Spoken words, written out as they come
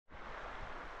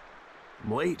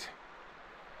I'm late.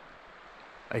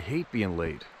 I hate being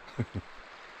late.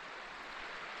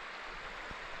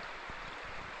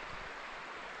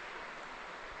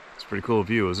 It's a pretty cool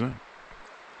view, isn't it?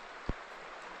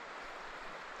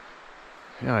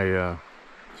 Yeah, I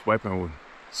was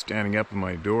standing up in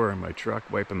my door in my truck,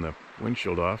 wiping the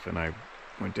windshield off, and I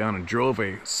went down and drove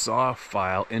a saw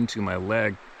file into my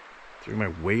leg through my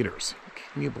waders.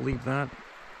 Can you believe that?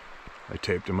 I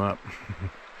taped them up.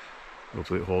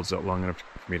 Hopefully it holds out long enough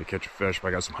for me to catch a fish, but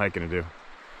I got some hiking to do.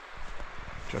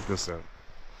 Check this out.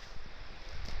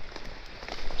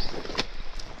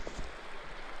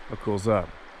 How cool is that?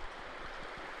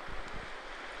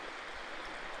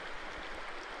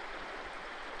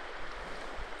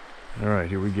 Alright,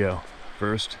 here we go.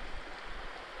 First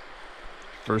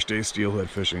day steelhead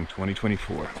fishing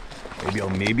 2024.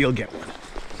 Maybe I'll get one.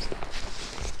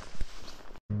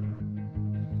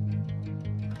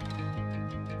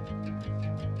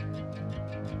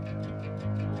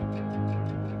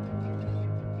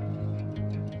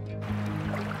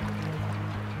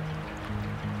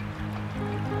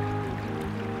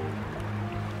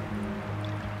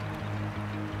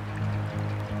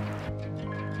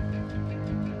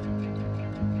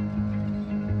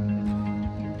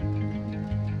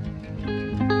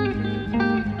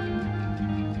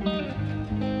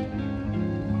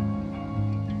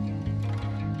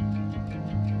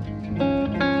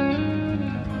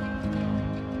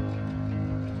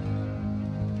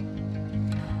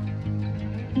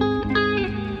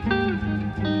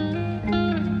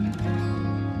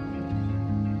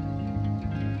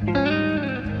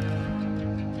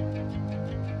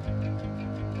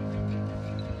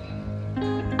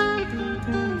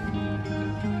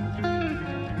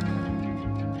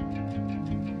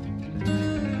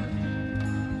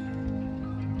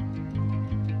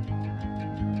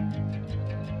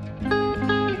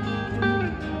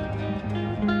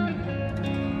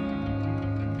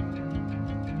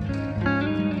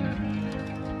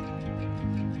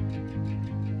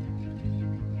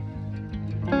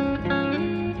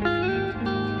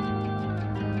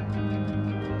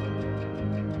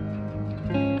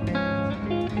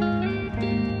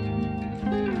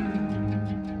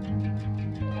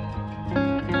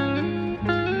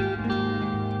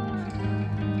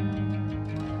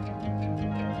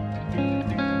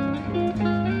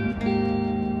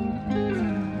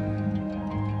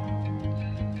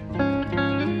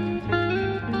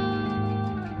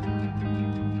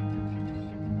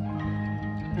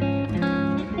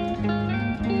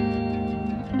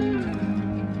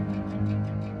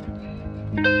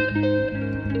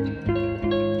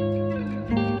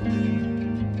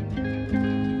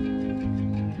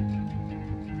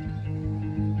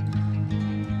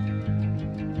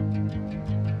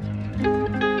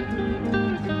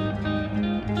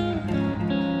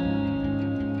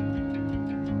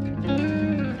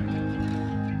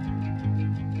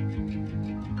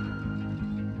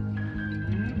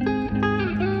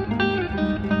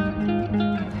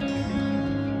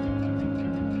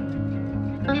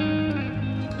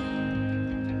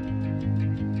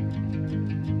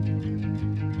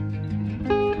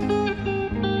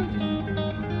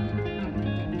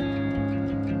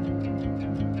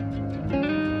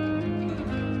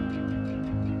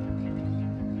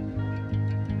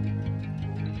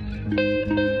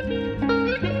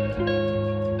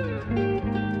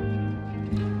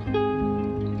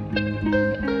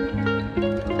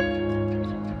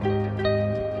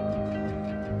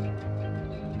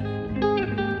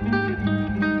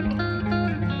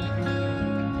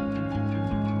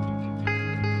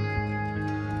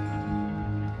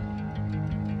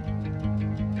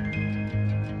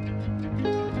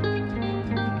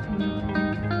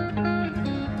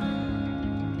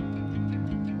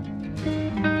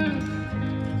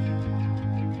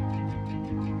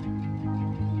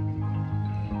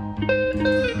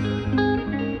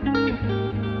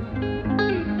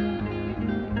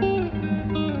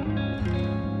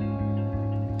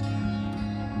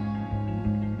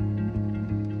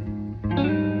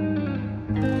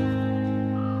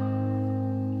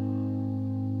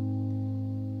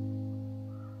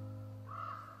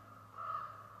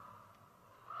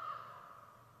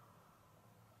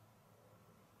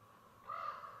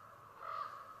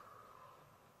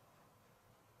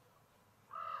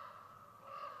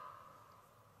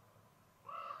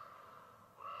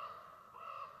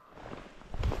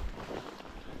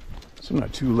 So I'm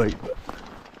not too late, but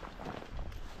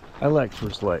I like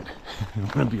first light. I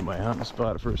want to be my hunting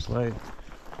spot at first light.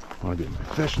 I want to be my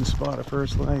fishing spot at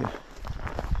first light.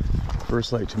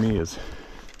 First light to me is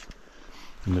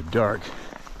in the dark,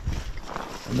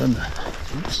 and then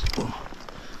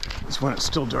it's when it's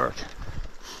still dark.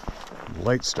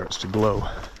 light starts to glow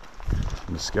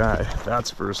in the sky.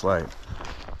 That's first light.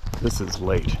 This is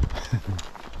late.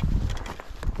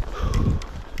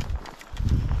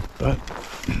 But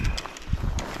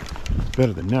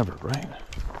better than never, right?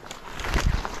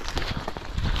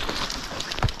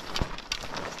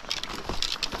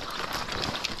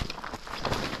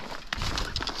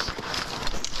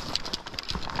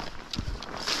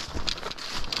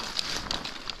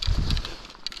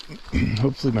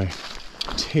 Hopefully my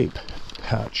tape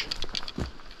patch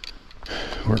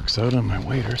works out on my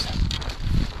waders.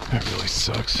 That really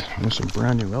sucks. There's some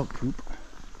brand new elk poop.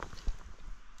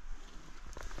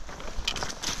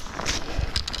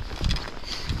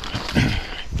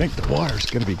 I think the water's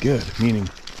gonna be good, meaning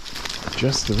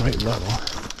just the right level.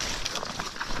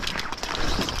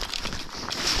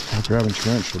 I'm grabbing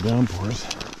torrential downpours.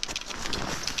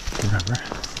 Whatever.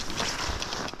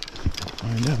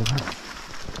 Find out.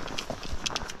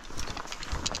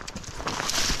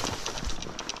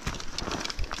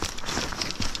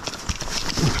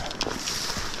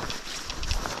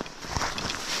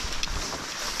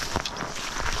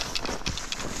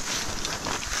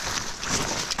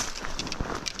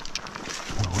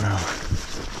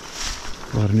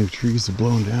 A lot of new trees have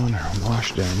blown down or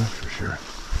washed down, that's for sure.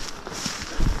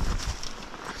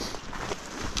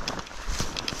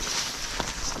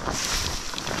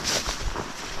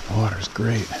 Water's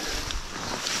great.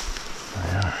 Oh,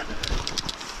 yeah.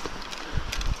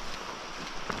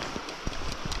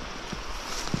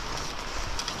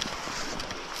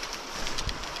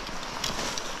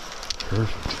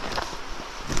 Perfect.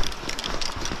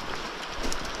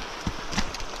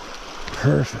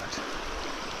 Perfect.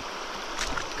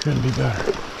 Couldn't be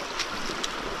better.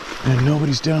 And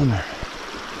nobody's down there.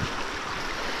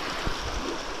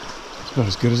 It's about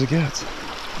as good as it gets.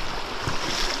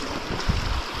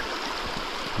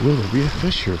 Will there be a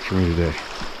fish here for me today?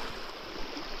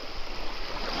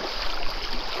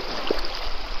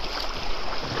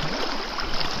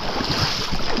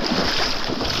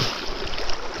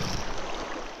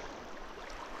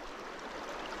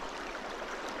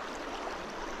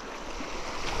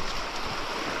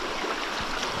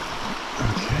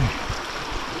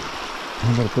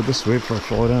 I'm gonna put this away before I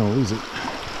fall down and lose it.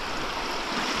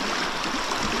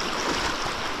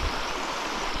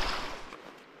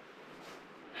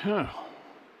 Huh.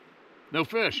 No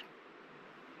fish.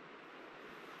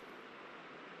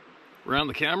 Around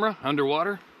the camera,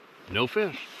 underwater, no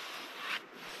fish.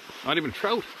 Not even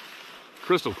trout.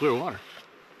 Crystal clear water.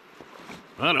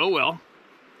 But oh well.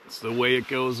 It's the way it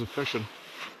goes with fishing.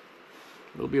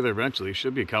 They'll be there eventually.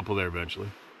 Should be a couple there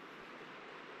eventually.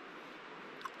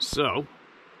 So,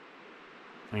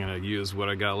 I'm gonna use what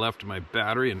I got left of my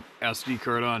battery and SD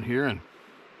card on here and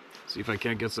see if I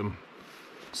can't get some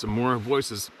more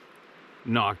voices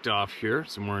knocked off here,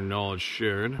 some more knowledge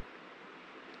shared.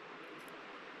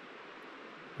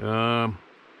 I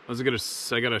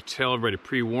gotta tell everybody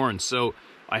pre-warned. So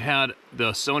I had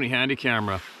the Sony handy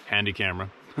camera,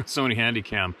 Sony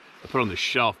Handycam, I put on the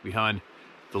shelf behind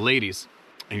the ladies,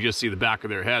 and you just see the back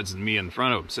of their heads and me in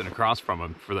front of them, sitting across from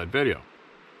them for that video.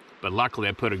 But luckily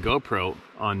I put a GoPro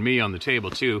on me on the table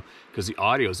too, because the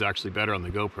audio is actually better on the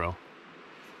GoPro.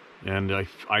 And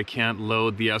I can't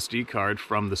load the SD card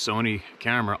from the Sony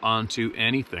camera onto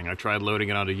anything. I tried loading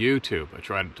it onto YouTube. I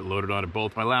tried to load it onto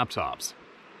both my laptops.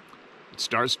 It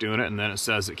starts doing it and then it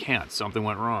says it can't. Something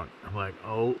went wrong. I'm like,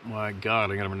 oh my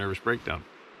God, I'm gonna have a nervous breakdown.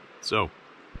 So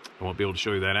I won't be able to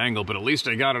show you that angle, but at least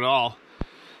I got it all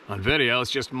on video.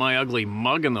 It's just my ugly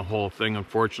mug in the whole thing,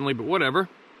 unfortunately, but whatever.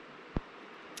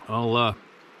 I'll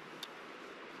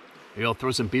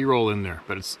throw some B-roll in there,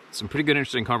 but it's some pretty good,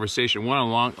 interesting conversation. One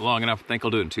long enough. I think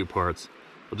I'll do it in 2 parts.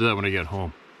 I'll do that when I get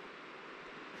home.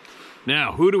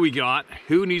 Now, who do we got?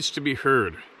 Who needs to be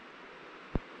heard?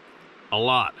 A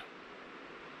lot.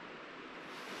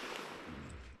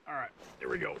 All right, here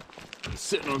we go. I'm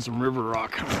sitting on some river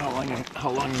rock. I don't know how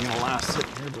long I'm gonna last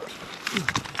sitting here, but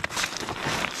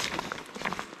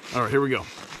all right, here we go.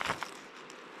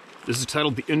 This is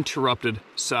titled "The Interrupted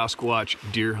Sasquatch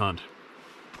Deer Hunt."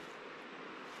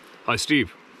 Hi,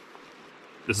 Steve.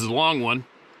 This is a long one,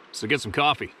 so get some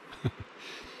coffee.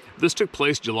 This took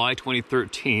place July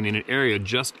 2013 in an area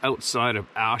just outside of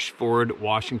Ashford,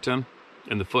 Washington,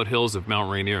 in the foothills of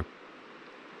Mount Rainier.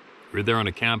 We were there on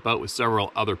a camp out with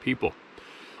several other people.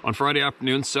 On Friday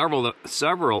afternoon, several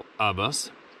of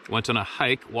us went on a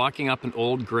hike walking up an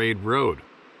old grade road,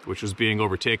 which was being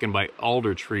overtaken by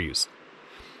alder trees.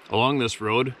 Along this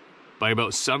road, by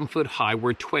about 7 foot high,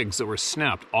 were twigs that were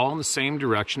snapped all in the same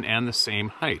direction and the same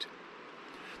height.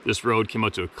 This road came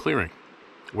out to a clearing,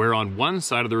 where on one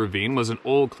side of the ravine was an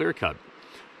old clear cut.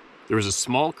 There was a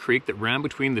small creek that ran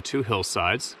between the two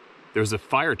hillsides. There was a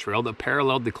fire trail that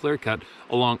paralleled the clear cut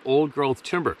along old-growth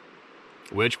timber,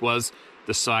 which was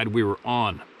the side we were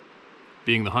on.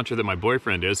 Being the hunter that my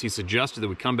boyfriend is, he suggested that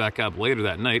we come back up later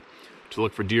that night to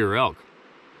look for deer or elk.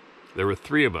 There were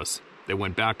 3 of us that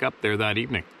went back up there that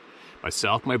evening.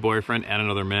 Myself, my boyfriend, and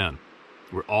another man.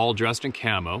 We're all dressed in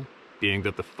camo. Being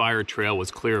that the fire trail was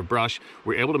clear of brush,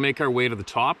 we were able to make our way to the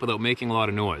top without making a lot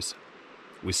of noise.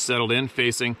 We settled in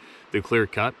facing the clear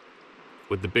cut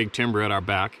with the big timber at our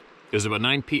back. It was about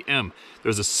 9 p.m. There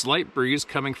was a slight breeze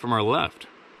coming from our left.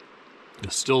 It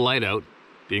was still light out.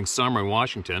 Being summer in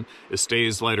Washington, it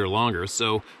stays lighter longer,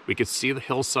 so we could see the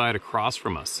hillside across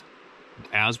from us.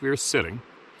 As we were sitting,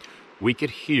 we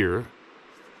could hear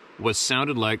what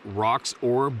sounded like rocks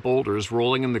or boulders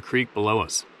rolling in the creek below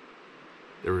us.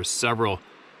 There were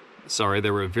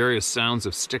various sounds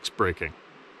of sticks breaking.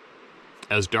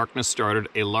 As darkness started,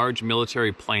 a large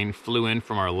military plane flew in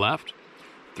from our left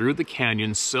through the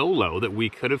canyon so low that we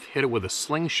could have hit it with a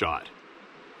slingshot.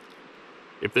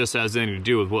 If this has anything to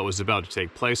do with what was about to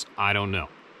take place, I don't know.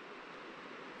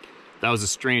 That was a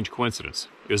strange coincidence.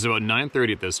 It was about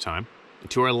 9:30 at this time.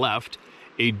 To our left,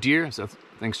 a deer... Is that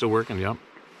thing still working? Yep.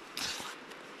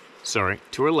 Sorry.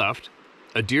 To our left,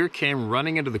 a deer came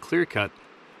running into the clear cut,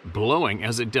 blowing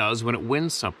as it does when it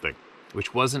wins something,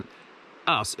 which wasn't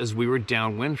us as we were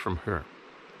downwind from her.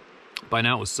 By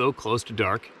now it was so close to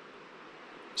dark,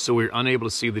 so we were unable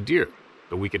to see the deer,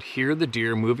 but we could hear the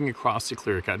deer moving across the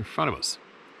clear cut in front of us,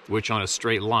 which on a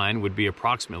straight line would be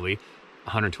approximately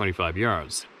 125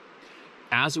 yards.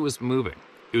 As it was moving,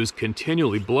 it was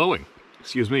continually blowing.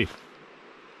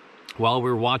 While we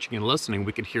were watching and listening,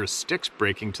 we could hear sticks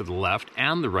breaking to the left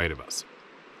and the right of us.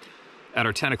 At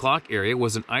our 10 o'clock area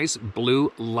was an ice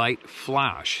blue light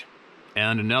flash,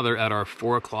 and another at our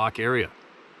 4 o'clock area.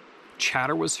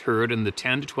 Chatter was heard in the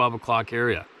 10 to 12 o'clock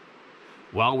area.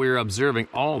 While we were observing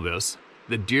all this,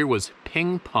 the deer was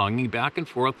ping-ponging back and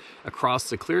forth across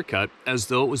the clear cut as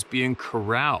though it was being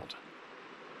corralled.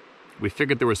 We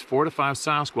figured there was 4 to 5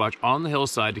 Sasquatch on the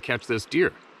hillside to catch this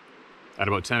deer. At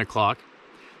about 10 o'clock,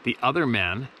 the other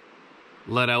man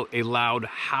let out a loud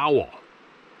howl.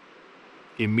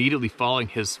 Immediately following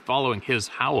his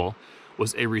howl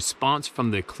was a response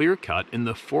from the clear cut in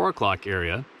the 4 o'clock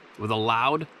area with a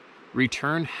loud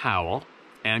return howl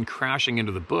and crashing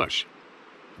into the bush.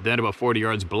 Then about 40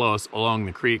 yards below us along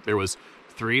the creek, there was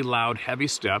 3 loud heavy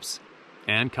steps,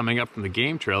 and coming up from the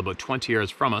game trail about 20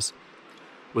 yards from us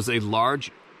was a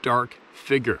large dark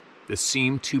figure that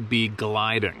seemed to be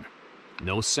gliding,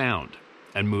 no sound,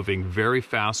 and moving very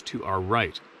fast to our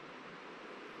right.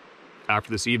 After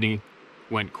this, everything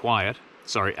went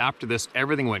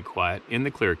quiet in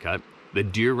the clear cut. The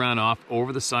deer ran off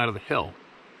over the side of the hill.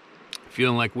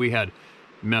 Feeling like we had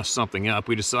messed something up,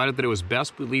 we decided that it was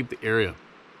best we leave the area.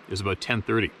 It was about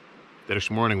 10:30. The next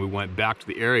morning, we went back to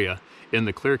the area in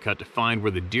the clear cut to find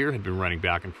where the deer had been running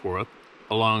back and forth,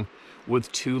 along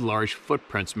with 2 large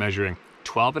footprints measuring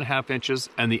 12.5 inches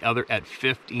and the other at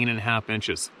 15.5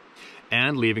 inches,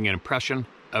 and leaving an impression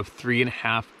of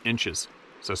 3.5 inches.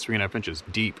 So it's 3.5 inches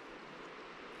deep.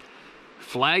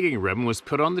 Flagging ribbon was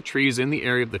put on the trees in the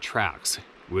area of the tracks.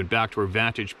 We went back to our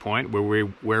vantage point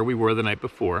where we were the night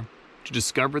before to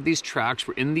discover these tracks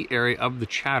were in the area of the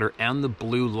chatter and the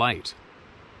blue light.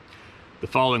 The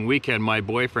following weekend, my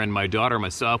boyfriend, my daughter, and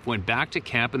myself went back to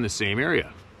camp in the same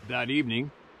area. That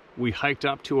evening, we hiked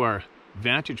up to our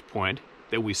vantage point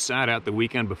that we sat at the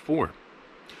weekend before.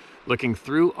 Looking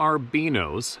through our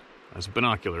binos, as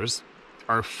binoculars,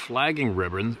 our flagging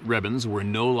ribbons were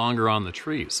no longer on the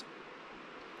trees.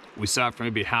 We sat for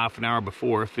maybe half an hour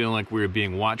before, feeling like we were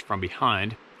being watched from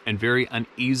behind, and a very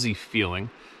uneasy feeling,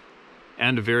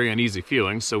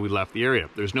 so we left the area.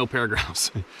 There's no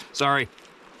paragraphs. Sorry.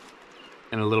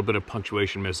 And a little bit of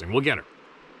punctuation missing. We'll get her.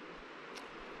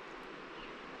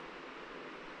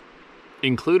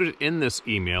 Included in this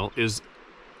email is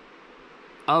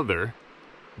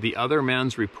the other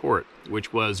man's report,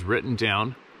 which was written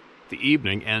down the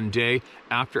evening and day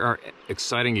after our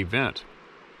exciting event.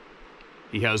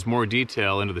 He has more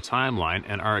detail into the timeline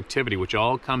and our activity, which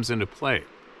all comes into play.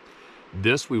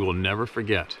 This we will never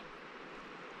forget.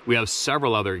 We have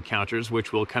several other encounters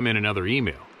which will come in another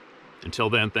email. Until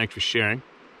then, thanks for sharing.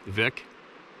 Vic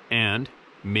and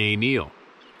May Neal,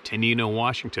 Tenino,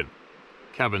 Washington.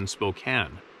 Kevin,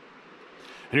 Spokane.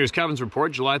 And here's Kevin's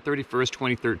report, July 31st,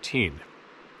 2013.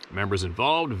 Members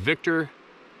involved, Victor,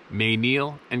 May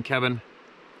Neal, and Kevin.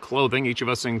 Clothing, each of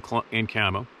us in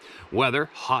camo. Weather,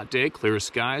 hot day, clear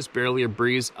skies, barely a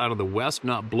breeze out of the west,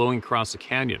 not blowing across the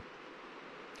canyon.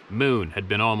 Moon had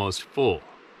been almost full,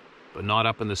 but not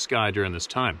up in the sky during this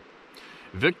time.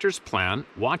 Victor's plan,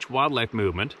 watch wildlife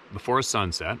movement before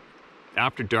sunset.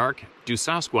 After dark, do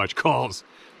Sasquatch calls.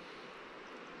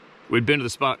 We'd been to the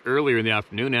spot earlier in the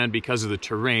afternoon, and because of the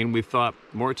terrain, we thought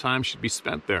more time should be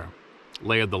spent there.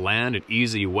 Lay of the land, an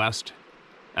easy west,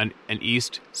 an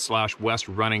east/west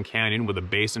running canyon with a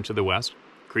basin to the west,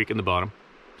 creek in the bottom.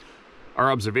 Our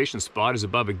observation spot is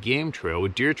above a game trail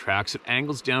with deer tracks at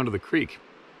angles down to the creek.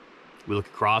 We look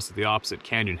across at the opposite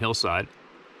canyon hillside,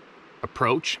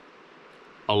 approach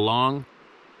along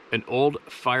an old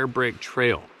firebreak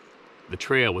trail. The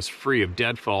trail was free of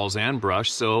deadfalls and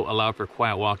brush, so allowed for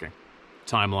quiet walking.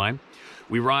 Timeline: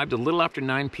 we arrived a little after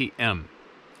 9 p.m.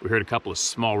 We heard a couple of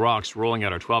small rocks rolling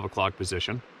at our 12 o'clock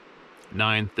position.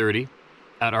 9:30,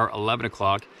 at our 11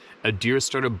 o'clock, a deer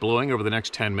started blowing over the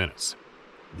next 10 minutes.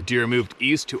 The deer moved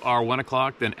east to our 1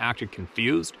 o'clock, then acted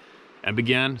confused and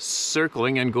began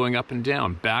circling and going up and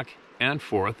down, back and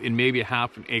forth in maybe a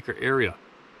half an acre area,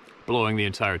 blowing the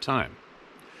entire time.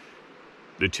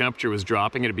 The temperature was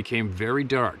dropping and it became very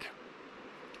dark.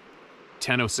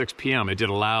 10:06 p.m., it did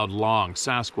a loud, long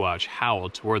Sasquatch howl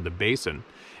toward the basin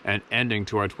and ending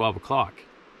to our 12 o'clock.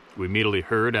 We immediately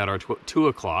heard at our 2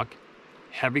 o'clock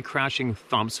heavy crashing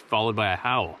thumps followed by a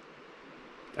howl.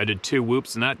 I did 2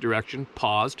 whoops in that direction,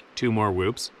 paused, 2 more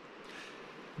whoops.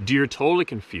 Deer totally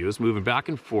confused, moving back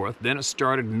and forth. Then it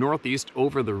started northeast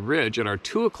over the ridge at our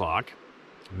 2 o'clock.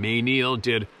 Mayneil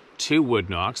did 2 wood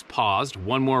knocks, paused,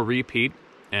 1 more repeat,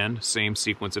 and same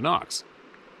sequence of knocks.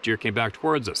 Deer came back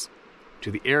towards us, to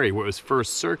the area where it was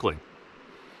first circling,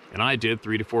 and I did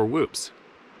 3 to 4 whoops.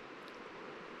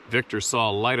 Victor saw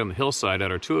a light on the hillside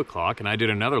at our 2 o'clock, and I did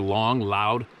another long,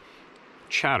 loud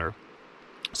howl.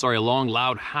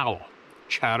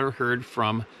 Chatter heard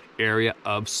from area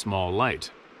of small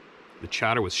light. The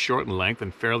chatter was short in length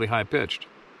and fairly high-pitched.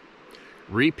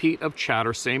 Repeat of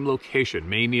chatter, same location.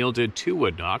 Mayneil did 2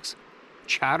 wood knocks.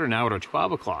 Chatter now at our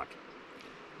 12 o'clock.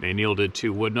 Mayneil did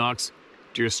 2 wood knocks.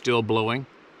 Deer still blowing.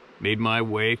 Made my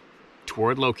way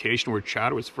toward location where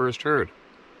chatter was first heard,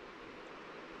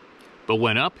 but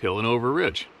went uphill and over a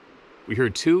ridge. We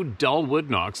heard 2 dull wood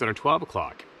knocks at our 12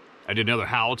 o'clock. I did another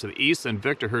howl to the east, and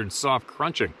Victor heard soft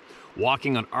crunching,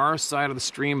 walking on our side of the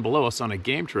stream below us on a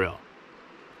game trail.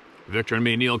 Victor and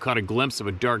Mayneil caught a glimpse of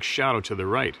a dark shadow to the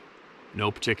right. No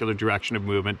particular direction of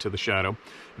movement to the shadow.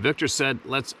 Victor said,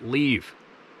 "Let's leave."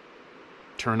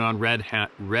 Turn on red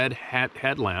hat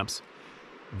headlamps.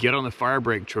 Get on the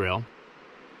firebreak trail.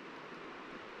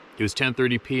 It was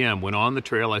 10:30 p.m. when on the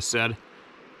trail I said,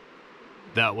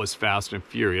 "That was fast and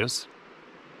furious."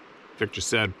 Victor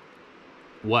said,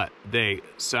 "What?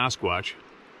 Sasquatch."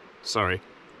 Sorry.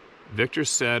 Victor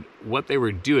said what they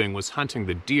were doing was hunting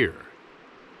the deer.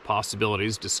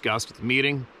 Possibilities discussed at the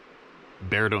meeting.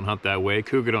 Bear don't hunt that way.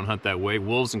 Cougar don't hunt that way.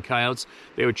 Wolves and coyotes,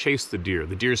 they would chase the deer.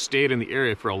 The deer stayed in the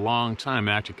area for a long time,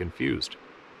 acting confused.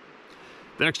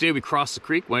 The next day we crossed the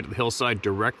creek, went to the hillside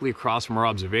directly across from our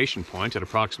observation point. At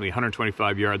approximately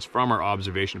 125 yards from our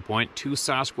observation point, 2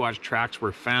 Sasquatch tracks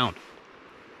were found.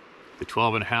 The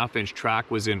 12.5-inch track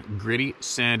was in gritty,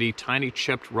 sandy, tiny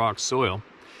chipped rock soil.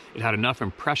 It had enough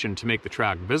impression to make the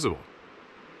track visible,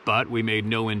 but we made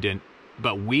no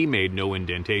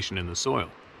indentation in the soil.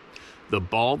 The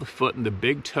bald foot and the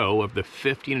big toe of the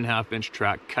 15.5-inch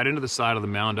track cut into the side of the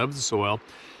mound of the soil.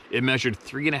 It measured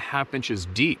 3.5 inches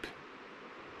deep.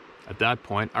 At that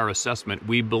point, our assessment,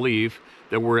 we believe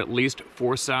there were at least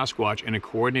 4 Sasquatch in a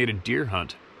coordinated deer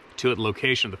hunt. 2 at the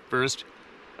location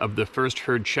of the first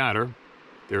heard chatter.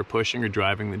 They were pushing or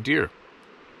driving the deer.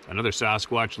 Another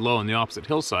Sasquatch low on the opposite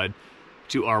hillside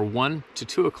to our 1 to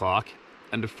 2 o'clock,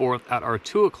 and a 4th at our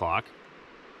 2 o'clock,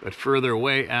 but further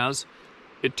away as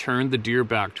it turned the deer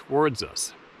back towards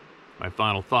us. My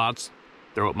final thoughts,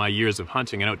 throughout my years of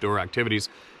hunting and outdoor activities,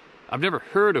 I've never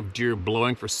heard of deer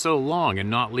blowing for so long and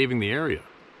not leaving the area.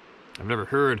 I've never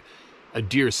heard a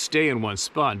deer stay in one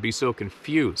spot and be so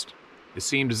confused. It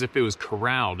seemed as if it was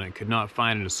corralled and it could not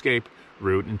find an escape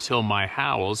route until my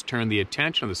howls turned the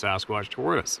attention of the Sasquatch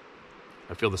toward us.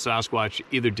 I feel the Sasquatch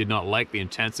either did not like the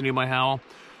intensity of my howl,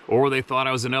 or they thought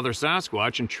I was another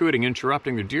Sasquatch intruding,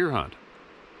 interrupting their deer hunt.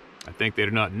 I think they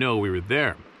did not know we were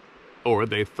there, or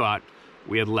they thought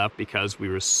we had left because we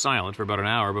were silent for about an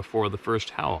hour before the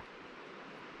first howl.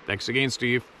 Thanks again,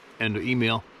 Steve. End of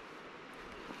email.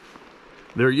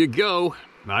 There you go.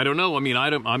 I don't know. I mean,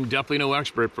 I'm definitely no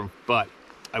expert, but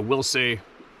I will say,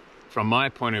 from my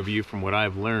point of view, from what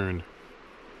I've learned,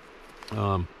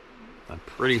 I'm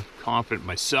pretty confident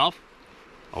myself,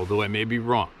 although I may be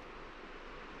wrong.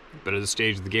 But at this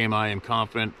stage of the game, I am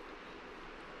confident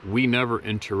we never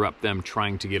interrupt them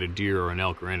trying to get a deer or an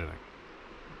elk or anything.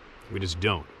 We just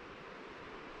don't.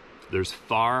 There's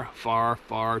far, far,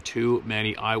 far too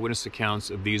many eyewitness accounts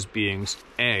of these beings,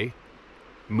 A,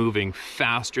 moving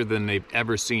faster than they've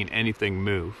ever seen anything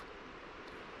move.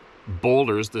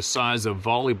 Boulders the size of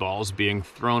volleyballs being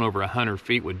thrown over 100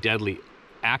 feet with deadly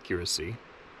accuracy.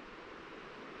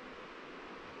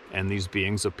 And these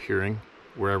beings appearing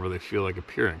wherever they feel like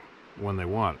appearing, when they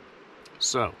want.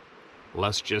 So,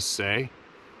 let's just say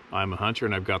I'm a hunter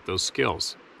and I've got those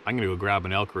skills. I'm going to go grab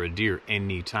an elk or a deer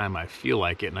anytime I feel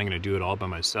like it, and I'm going to do it all by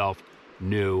myself.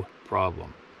 No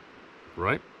problem.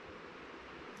 Right?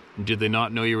 Did they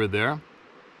not know you were there?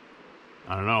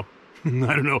 I don't know.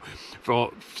 I don't know.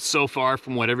 So far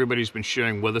from what everybody's been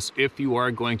sharing with us, if you are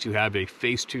going to have a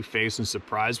face-to-face and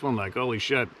surprise one, like, holy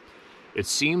shit, it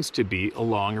seems to be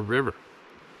along a river.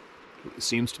 It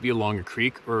seems to be along a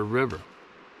creek or a river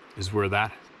is where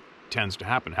that tends to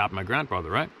happen. It happened to my grandfather,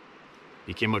 right?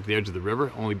 He came out to the edge of the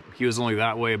river. He was only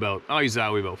that way about, he's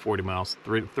that way about 40 miles,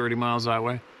 30 miles that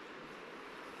way.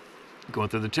 Going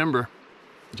through the timber,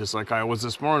 just like I was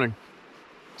this morning.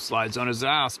 Slides on his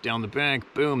ass down the bank.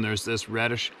 Boom, there's this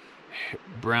reddish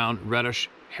brown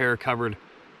hair-covered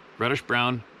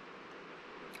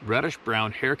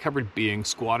being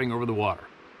squatting over the water.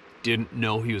 Didn't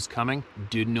know he was coming,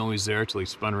 didn't know he was there till he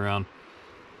spun around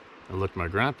and looked at my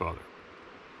grandfather.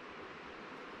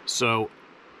 So,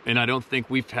 and I don't think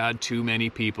we've had too many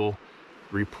people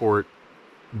report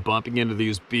bumping into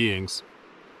these beings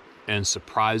and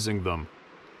surprising them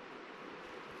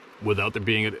without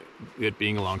it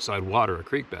being alongside water, a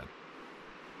creek bed.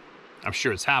 I'm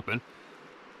sure it's happened,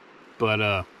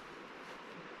 but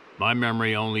my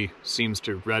memory only seems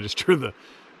to register the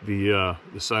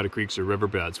side of creeks or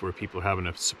riverbeds where people are having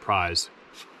a surprise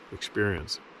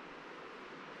experience.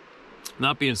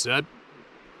 That being said,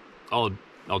 I'll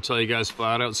tell you guys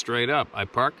flat out, straight up. I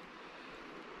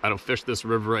don't fish this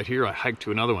river right here. I hike to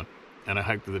another one, and I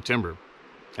hike to the timber.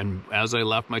 And as I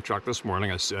left my truck this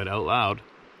morning, I said out loud,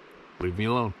 "Leave me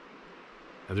alone."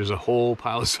 And there's a whole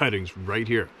pile of sightings right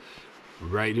here.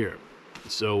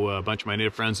 So a bunch of my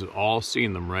native friends have all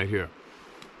seen them right here.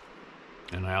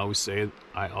 And I always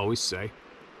say,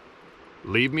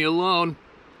 leave me alone.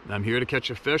 I'm here to catch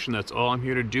a fish, and that's all I'm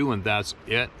here to do, and that's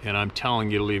it. And I'm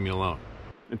telling you to leave me alone.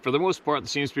 And for the most part, it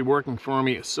seems to be working for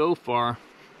me so far,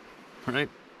 right?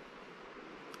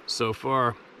 So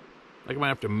far, like I might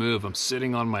have to move. I'm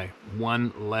sitting on my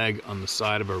one leg on the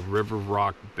side of a river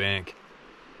rock bank.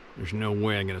 There's no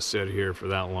way I'm gonna sit here for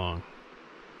that long.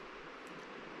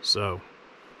 So,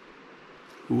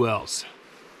 who else?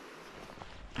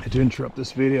 I had to interrupt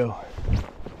this video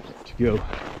to go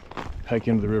hike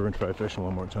into the river and try fishing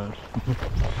one more time.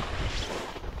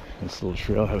 This little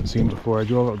trail I haven't seen before. I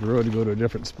drove up the road to go to a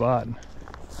different spot, and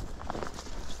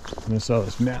I saw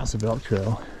this massive elk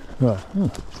trail.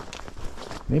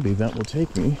 Maybe that will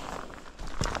take me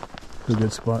to a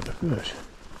good spot to fish.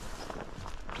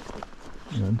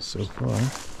 And so far,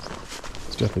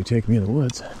 it's definitely taken me in the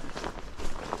woods.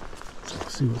 So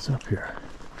let's see what's up here.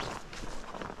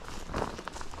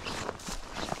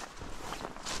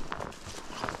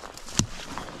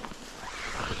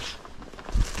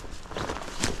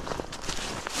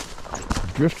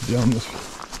 Drifted down this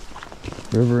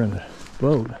river in a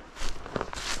boat.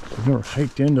 I've never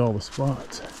hiked into all the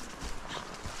spots.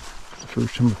 It's the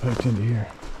first time I've hiked into here.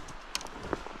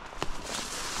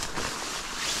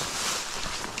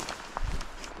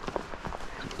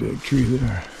 There's a big tree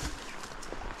there.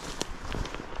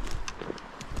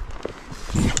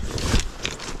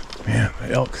 Man, my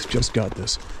elk's just got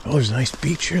this. Oh, there's a nice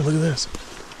beach here. Look at this.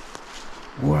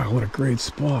 Wow, what a great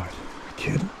spot. Are you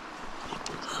kidding?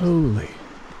 Holy.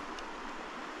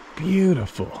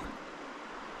 Beautiful.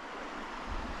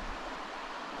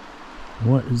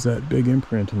 What is that big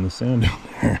imprint in the sand down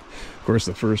there? Of course,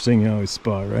 the first thing you always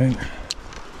spot, right?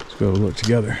 Let's go look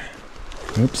together.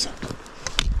 Oops.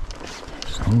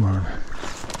 Hold on.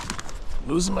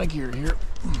 Losing my gear here.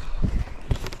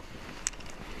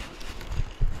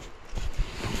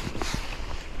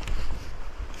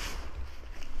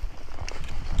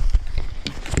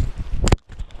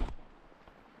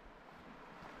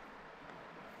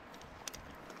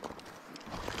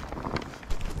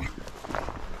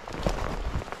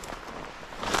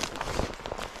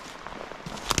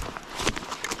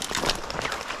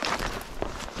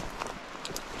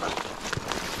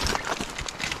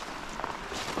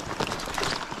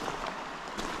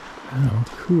 How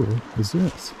cool is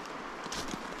this?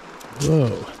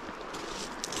 Whoa.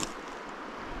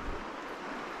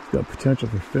 It's got potential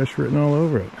for fish written all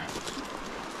over it.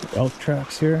 Elk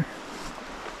tracks here.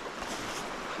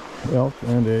 Elk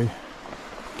and a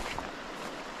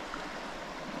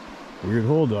weird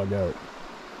hole dug out.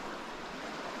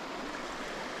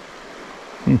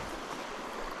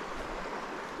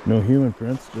 No human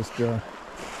prints, just elk.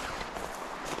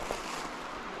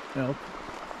 A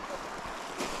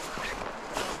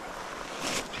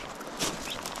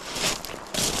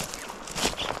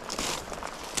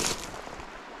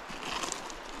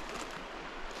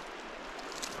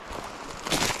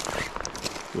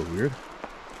little weird.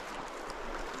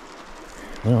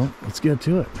 Well, let's get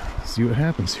to it. See what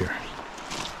happens here.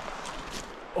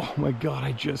 Oh my god,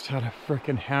 I just had a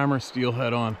frickin' hammer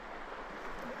steelhead on.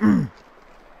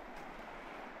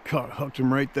 Hooked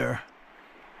him right there.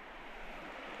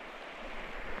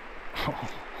 Oh.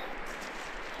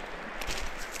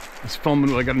 I was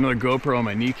filming, I got another GoPro on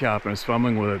my kneecap and I was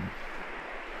filming with it.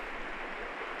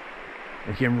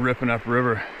 I came ripping up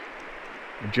river.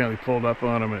 I gently pulled up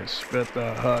on him and it spit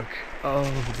the hook. Oh,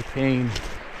 the pain.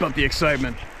 But the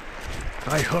excitement.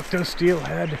 I hooked a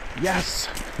steelhead. Yes!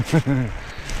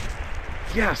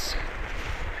 Yes!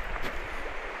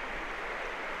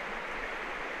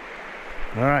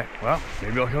 Alright, well,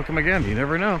 maybe I'll hook him again. You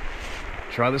never know.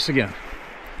 Try this again.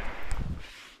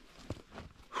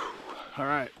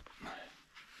 Alright.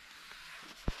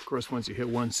 Of course, once you hit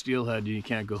one steelhead, you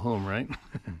can't go home, right?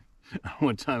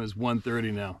 What time is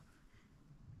 1:30 now?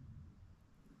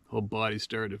 Whole body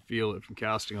started to feel it from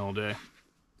casting all day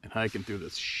and hiking through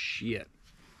this shit.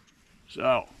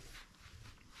 So,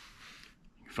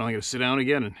 finally gonna sit down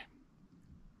again and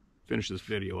finish this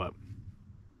video up.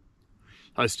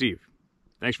 Hi, Steve.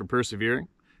 Thanks for persevering,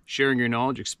 sharing your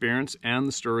knowledge, experience, and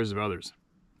the stories of others.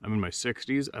 I'm in my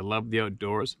 60s, I love the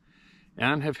outdoors,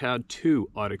 and have had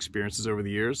 2 odd experiences over the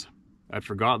years. I'd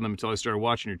forgotten them until I started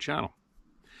watching your channel.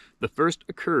 The first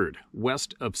occurred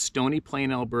west of Stony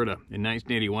Plain, Alberta in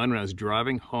 1981 when I was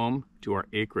driving home to our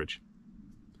acreage.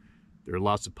 There are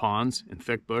lots of ponds and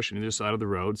thick bush on either side of the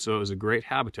road, so it was a great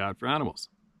habitat for animals.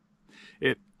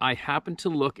 I happened to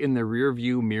look in the rear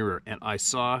view mirror and I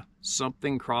saw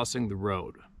something crossing the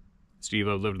road. Steve,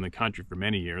 I've lived in the country for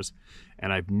many years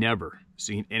and I've never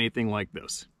seen anything like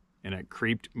this, and it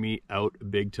creeped me out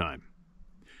big time.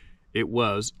 It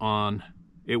was on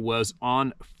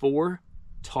 4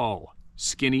 tall,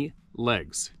 skinny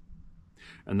legs,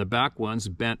 and the back ones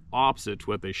bent opposite to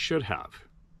what they should have.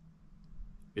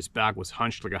 Its back was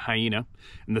hunched like a hyena,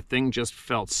 and the thing just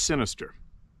felt sinister.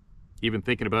 Even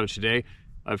thinking about it today,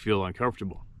 I feel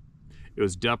uncomfortable. It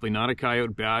was definitely not a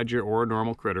coyote, badger, or a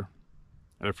normal critter.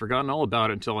 And I'd forgotten all about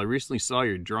it until I recently saw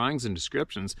your drawings and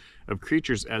descriptions of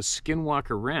creatures as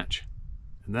Skinwalker Ranch.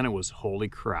 And then it was, holy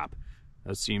crap,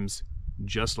 that seems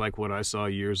just like what I saw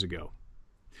years ago.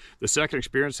 The second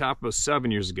experience happened about 7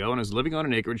 years ago, and I was living on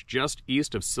an acreage just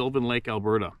east of Sylvan Lake,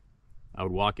 Alberta. I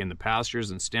would walk in the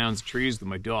pastures and stands of trees with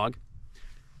my dog.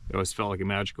 It always felt like a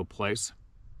magical place.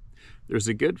 There's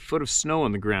a good foot of snow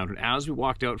on the ground, and as we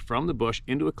walked out from the bush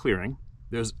into a clearing,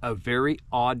 there's a very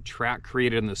odd track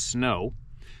created in the snow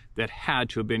that had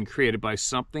to have been created by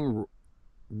something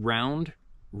round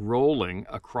rolling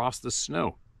across the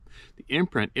snow. The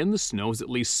imprint in the snow is at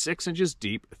least 6 inches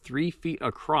deep, 3 feet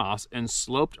across, and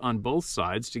sloped on both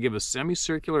sides to give a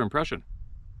semicircular impression.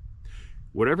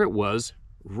 Whatever it was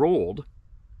rolled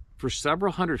for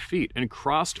several hundred feet and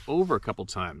crossed over a couple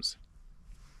times.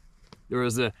 There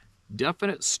was a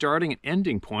definite starting and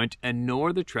ending point and no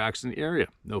other tracks in the area.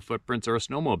 No footprints or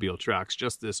snowmobile tracks,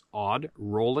 just this odd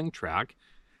rolling track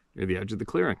near the edge of the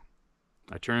clearing.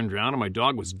 I turned around and my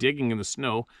dog was digging in the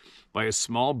snow by a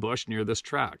small bush near this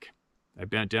track. I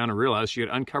bent down and realized she had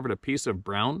uncovered a piece of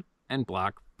brown and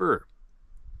black fur.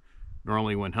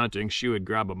 Normally when hunting, she would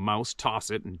grab a mouse, toss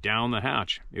it, and down the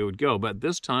hatch it would go, but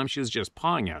this time she was just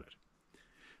pawing at it.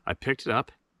 I picked it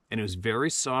up, and it was very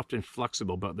soft and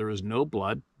flexible, but there was no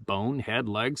blood, bone, head,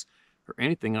 legs, or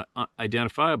anything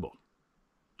identifiable.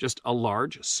 Just a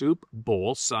large soup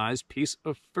bowl-sized piece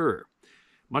of fur,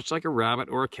 much like a rabbit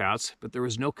or a cat's, but there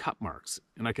was no cut marks,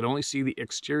 and I could only see the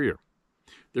exterior.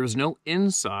 There was no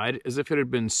inside, as if it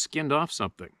had been skinned off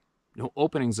something. No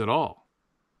openings at all.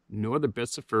 No other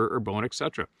bits of fur or bone,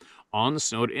 etc. on the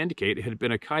snow to indicate it had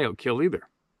been a coyote kill either.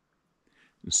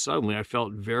 And suddenly I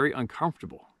felt very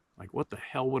uncomfortable. Like, what the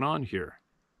hell went on here?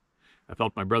 I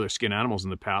felt my brother skin animals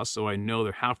in the past, so I know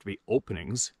there have to be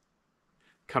openings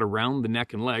cut around the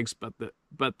neck and legs, but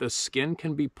the skin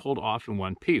can be pulled off in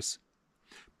one piece.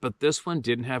 But this one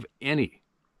didn't have any.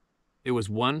 It was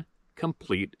one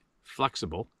complete,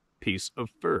 flexible piece of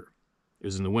fur. It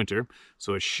was in the winter,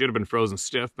 so it should have been frozen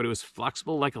stiff, but it was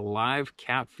flexible like a live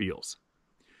cat feels.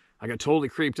 I got totally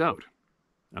creeped out,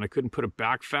 and I couldn't put it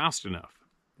back fast enough,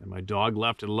 and my dog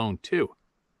left it alone too.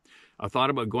 I thought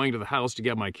about going to the house to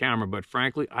get my camera, but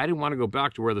frankly, I didn't want to go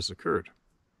back to where this occurred.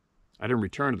 I didn't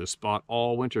return to this spot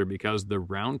all winter because the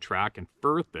round track and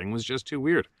fur thing was just too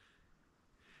weird.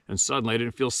 and suddenly I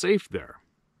didn't feel safe there.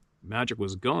 Magic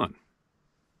was gone.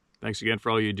 Thanks again for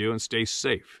all you do, and stay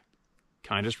safe.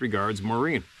 Kindest regards,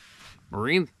 Maureen.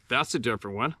 Maureen, that's a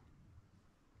different one.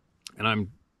 And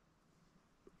I'm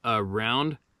a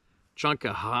round chunk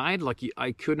of hide. Like,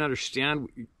 I couldn't understand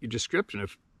your description.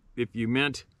 If you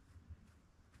meant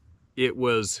it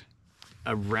was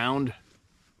a round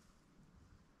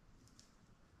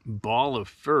ball of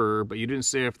fur, but you didn't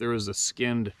say if there was a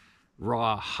skinned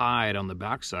raw hide on the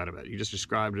backside of it. You just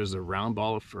described it as a round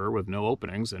ball of fur with no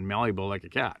openings and malleable like a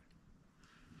cat.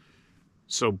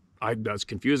 So that's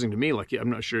confusing to me. Like, I'm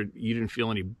not sure you didn't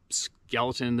feel any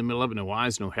skeleton in the middle of it, no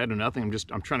eyes, no head, no nothing.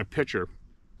 I'm trying to picture.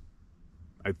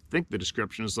 I think the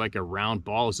description is like a round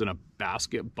ball is in a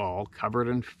basketball covered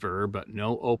in fur, but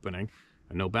no opening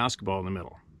and no basketball in the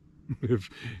middle.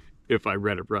 if I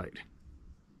read it right.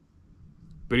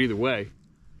 But either way,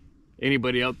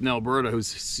 anybody out in Alberta who's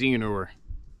seen or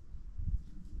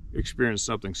experienced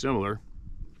something similar,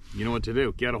 you know what to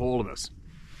do. Get a hold of us.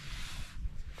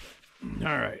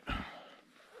 All right.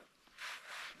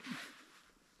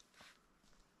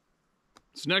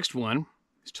 This next one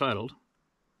is titled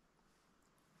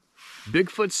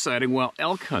Bigfoot Sighting While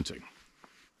Elk Hunting.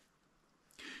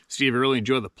 Steve, I really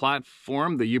enjoy the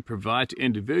platform that you provide to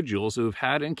individuals who have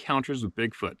had encounters with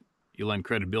Bigfoot. You lend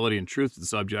credibility and truth to the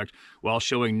subject while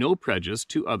showing no prejudice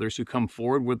to others who come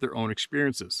forward with their own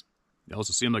experiences. You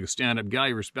also seem like a stand-up guy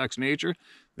who respects nature,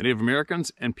 the Native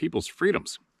Americans, and people's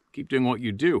freedoms. Keep doing what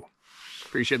you do.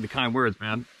 Appreciate the kind words,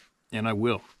 man, and I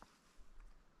will.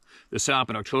 This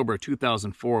happened October of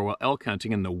 2004 while elk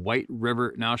hunting in the White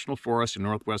River National Forest in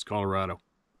northwest Colorado.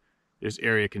 This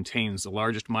area contains the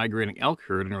largest migrating elk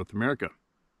herd in North America.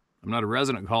 I'm not a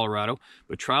resident of Colorado,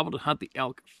 but traveled to hunt the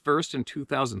elk first in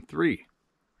 2003.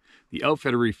 The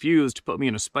outfitter refused to put me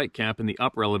in a spike camp in the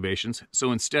upper elevations,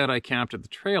 so instead I camped at the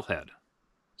trailhead.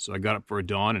 So I got up for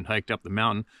dawn and hiked up the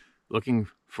mountain looking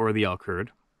for the elk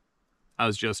herd.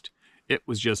 It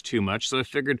was just too much, so I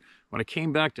figured when I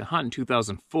came back to hunt in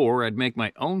 2004, I'd make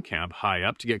my own camp high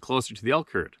up to get closer to the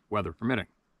elk herd, weather permitting.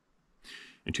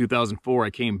 In 2004, I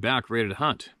came back ready to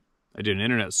hunt. I did an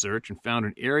internet search and found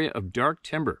an area of dark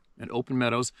timber and open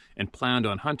meadows and planned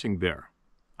on hunting there.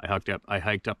 I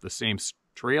hiked up the same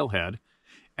trailhead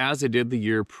as I did the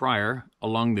year prior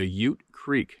along the Ute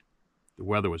Creek. The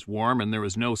weather was warm and there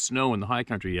was no snow in the high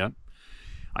country yet.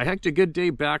 I hiked a good day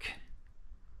back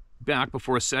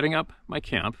before setting up my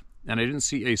camp, and I didn't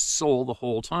see a soul the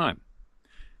whole time.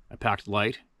 I packed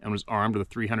light and was armed with a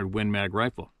 300 Win Mag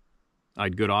rifle. I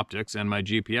had good optics and my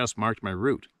GPS marked my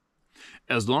route.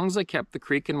 As long as I kept the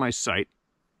creek in my sight,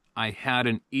 I had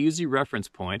an easy reference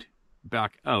point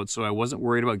back out, so I wasn't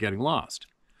worried about getting lost.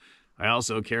 I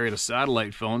also carried a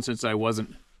satellite phone since I was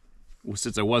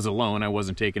alone. I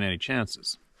wasn't taking any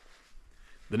chances.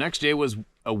 The next day was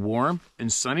a warm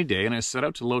and sunny day, and I set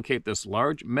out to locate this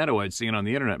large meadow I'd seen on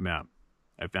the internet map.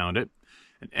 I found it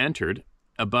and entered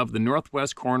above the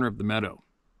northwest corner of the meadow.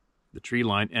 The tree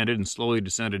line ended and slowly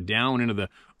descended down into the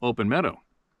open meadow.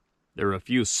 There were a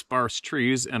few sparse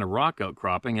trees and a rock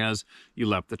outcropping as you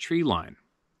left the tree line.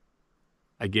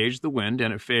 I gauged the wind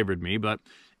and it favored me, but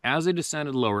as I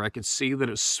descended lower, I could see that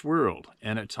it swirled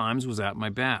and at times was at my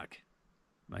back.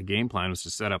 My game plan was to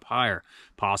set up higher,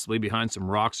 possibly behind some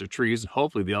rocks or trees, and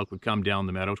hopefully the elk would come down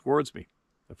the meadow towards me.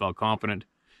 I felt confident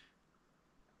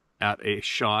at a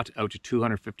shot out to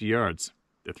 250 yards.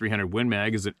 The 300 Win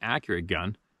Mag is an accurate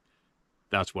gun.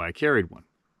 That's why I carried one.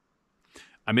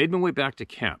 I made my way back to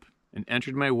camp and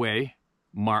entered my way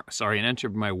marks on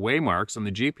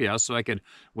the GPS so I could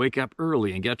wake up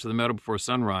early and get to the meadow before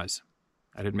sunrise.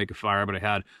 I didn't make a fire, but I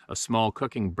had a small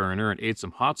cooking burner and ate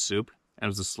some hot soup and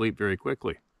was asleep very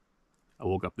quickly. I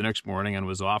woke up the next morning and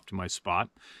was off to my spot.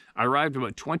 I arrived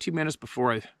about 20 minutes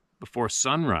before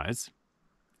sunrise,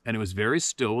 and it was very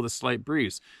still with a slight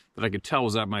breeze that I could tell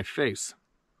was at my face.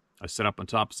 I sat up on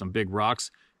top of some big rocks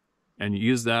and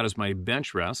used that as my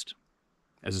bench rest.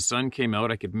 As the sun came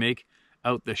out, I could make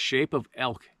out the shape of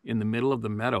elk in the middle of the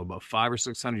meadow about 500 or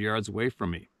 600 yards away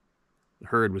from me. The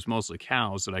herd was mostly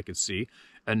cows that I could see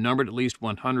and numbered at least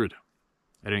 100.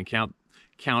 I didn't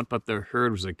count, but the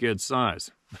herd was a good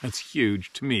size. That's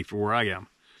huge to me for where I am.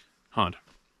 Hunt.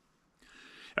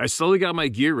 I slowly got my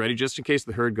gear ready just in case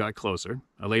the herd got closer.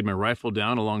 I laid my rifle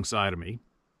down alongside of me.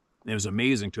 It was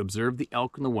amazing to observe the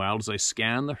elk in the wild as I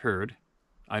scanned the herd.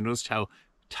 I noticed how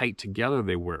tight together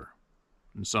they were,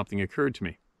 and something occurred to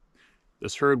me.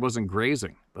 This herd wasn't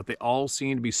grazing, but they all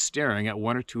seemed to be staring at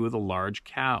one or two of the large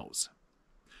cows.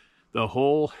 The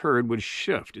whole herd would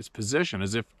shift its position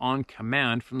as if on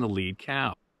command from the lead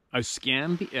cow. I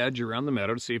scanned the edge around the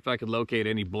meadow to see if I could locate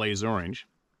any blaze orange.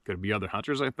 Could it be other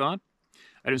hunters, I thought?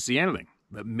 I didn't see anything,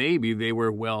 but maybe they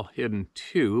were well hidden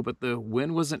too, but the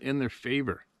wind wasn't in their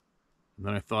favor. And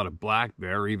then I thought a black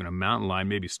bear or even a mountain lion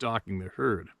may be stalking the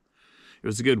herd. It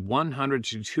was a good 100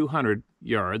 to 200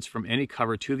 yards from any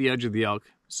cover to the edge of the elk,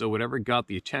 so whatever got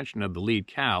the attention of the lead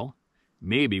cow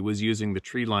maybe was using the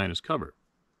tree line as cover.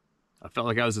 I felt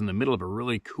like I was in the middle of a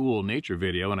really cool nature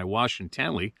video, and I watched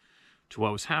intently to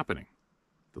what was happening.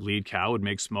 The lead cow would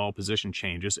make small position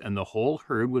changes, and the whole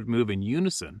herd would move in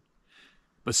unison,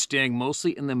 but staying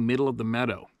mostly in the middle of the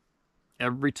meadow.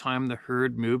 Every time the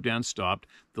herd moved and stopped,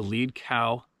 the lead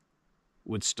cow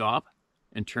would stop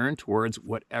and turn towards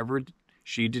whatever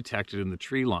she detected in the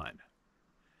tree line.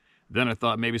 Then I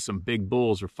thought maybe some big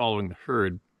bulls were following the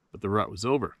herd, but the rut was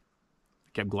over. I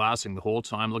kept glassing the whole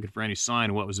time, looking for any sign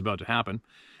of what was about to happen.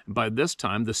 And by this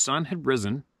time, the sun had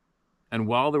risen, and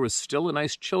while there was still a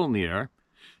nice chill in the air,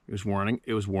 it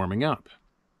was warming up.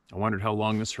 I wondered how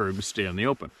long this herd would stay in the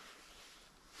open.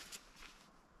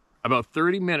 About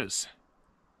 30 minutes.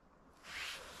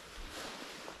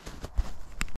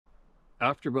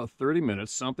 After about 30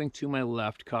 minutes, something to my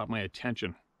left caught my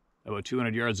attention. About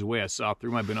 200 yards away, I saw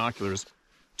through my binoculars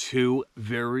 2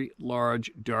 very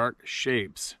large, dark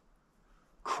shapes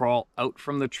crawl out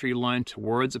from the tree line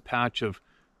towards a patch of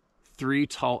 3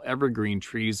 tall evergreen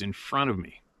trees in front of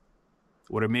me.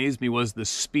 What amazed me was the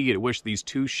speed at which these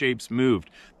 2 shapes moved.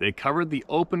 They covered the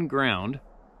open ground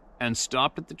and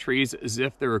stopped at the trees as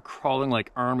if they were crawling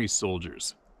like army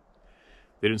soldiers.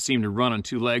 They didn't seem to run on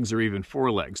 2 legs or even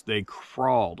 4 legs. They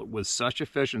crawled with such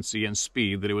efficiency and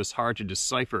speed that it was hard to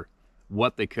decipher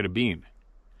what they could have been.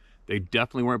 They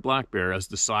definitely weren't black bear, as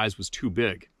the size was too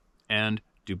big. And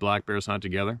do black bears hunt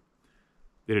together?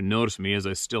 They didn't notice me, as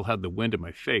I still had the wind in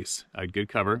my face. I had good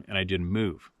cover, and I didn't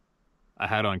move. I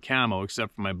had on camo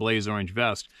except for my blaze orange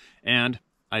vest, and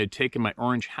I had taken my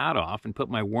orange hat off and put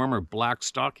my warmer black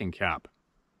stocking cap.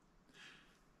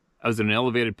 I was in an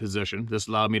elevated position. This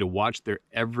allowed me to watch their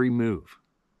every move.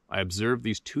 I observed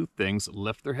these 2 things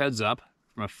lift their heads up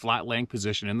from a flat-laying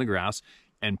position in the grass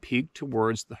and peek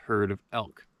towards the herd of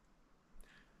elk.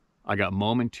 I got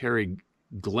momentary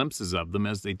glimpses of them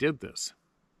as they did this.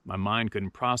 My mind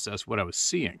couldn't process what I was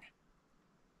seeing.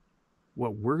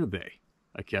 What were they?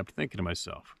 I kept thinking to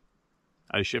myself.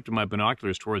 I shifted my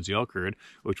binoculars towards the elk herd,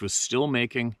 which was still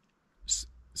making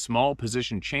small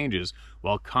position changes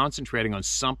while concentrating on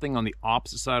something on the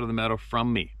opposite side of the meadow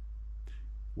from me.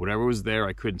 Whatever was there,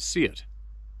 I couldn't see it.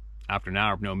 After an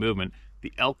hour of no movement,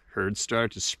 the elk herd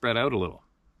started to spread out a little.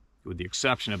 With the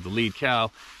exception of the lead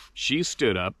cow, she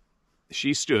stood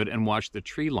and watched the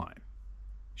tree line.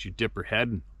 She'd dip her head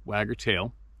and wag her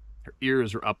tail. Her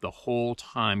ears were up the whole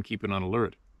time, keeping on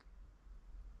alert.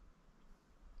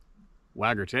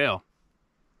 Wag her tail.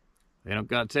 They don't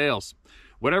got tails.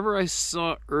 Whatever I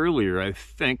saw earlier, I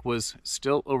think, was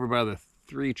still over by the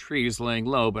 3 trees laying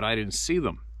low, but I didn't see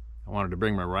them. I wanted to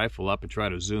bring my rifle up and try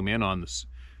to zoom in on this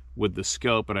with the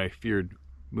scope, but I feared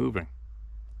moving.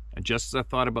 And just as I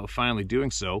thought about finally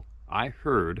doing so, I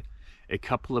heard a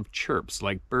couple of chirps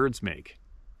like birds make.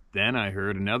 Then I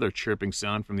heard another chirping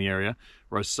sound from the area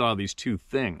where I saw these 2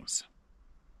 things.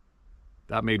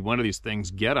 That made one of these things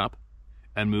get up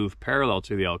and move parallel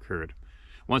to the elk herd.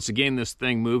 Once again, this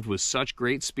thing moved with such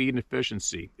great speed and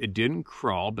efficiency. It didn't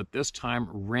crawl, but this time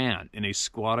ran in a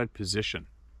squatted position.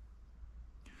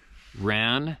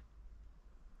 Ran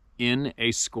in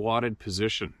a squatted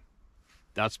position.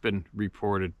 That's been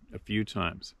reported a few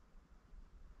times.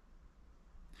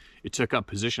 It took up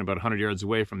position about 100 yards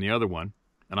away from the other one,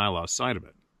 and I lost sight of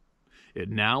it. It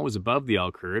now was above the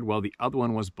elk herd, while the other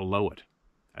one was below it.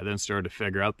 I then started to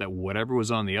figure out that whatever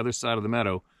was on the other side of the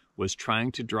meadow was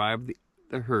trying to drive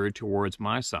the herd towards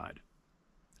my side.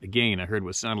 Again, I heard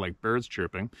what sounded like birds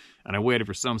chirping, and I waited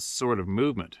for some sort of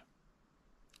movement.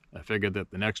 I figured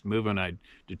that the next movement I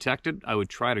detected, I would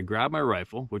try to grab my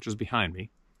rifle, which was behind me.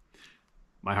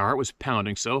 My heart was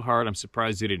pounding so hard I'm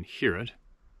surprised they didn't hear it.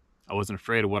 I wasn't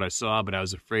afraid of what I saw, but I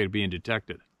was afraid of being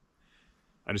detected.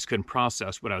 I just couldn't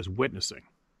process what I was witnessing,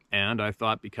 and I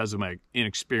thought because of my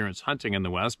inexperience hunting in the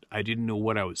West, I didn't know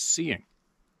what I was seeing.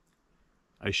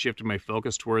 I shifted my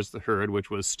focus towards the herd,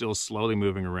 which was still slowly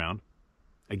moving around.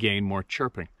 Again, more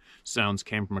chirping. Sounds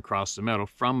came from across the meadow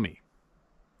from me.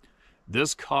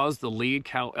 This caused the lead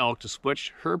cow elk to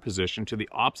switch her position to the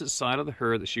opposite side of the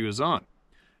herd that she was on.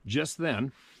 Just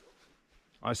then,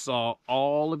 I saw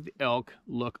all of the elk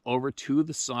look over to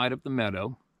the side of the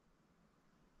meadow,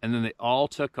 and then they all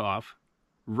took off,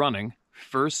 running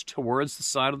first towards the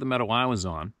side of the meadow I was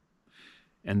on,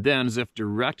 and then, as if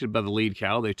directed by the lead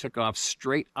cow, they took off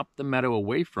straight up the meadow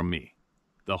away from me.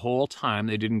 The whole time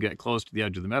they didn't get close to the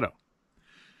edge of the meadow.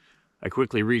 I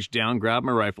quickly reached down, grabbed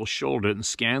my rifle, shouldered it, and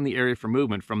scanned the area for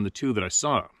movement from the two that I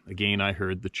saw. Again, I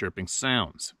heard the chirping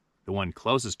sounds. The one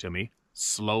closest to me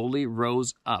slowly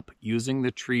rose up, using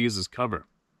the trees as cover.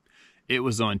 It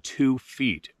was on 2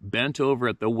 feet, bent over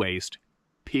at the waist,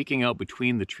 peeking out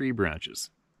between the tree branches.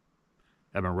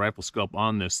 I had my rifle scope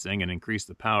on this thing and increased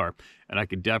the power, and I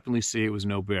could definitely see it was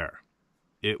no bear.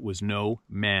 It was no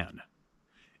man.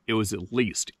 It was at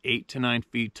least 8 to 9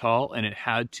 feet tall, and it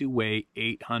had to weigh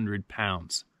 800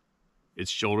 pounds.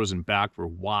 Its shoulders and back were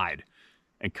wide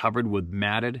and covered with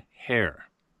matted hair.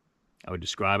 I would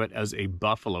describe it as a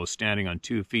buffalo standing on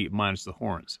 2 feet minus the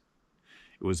horns.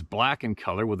 It was black in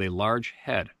color with a large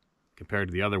head. Compared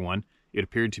to the other one, it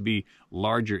appeared to be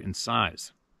larger in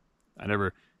size.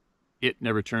 It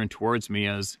never turned towards me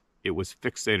as it was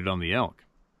fixated on the elk.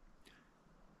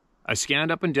 I scanned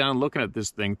up and down looking at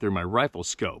this thing through my rifle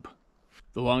scope.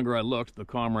 The longer I looked, the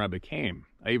calmer I became.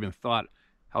 I even thought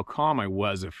how calm I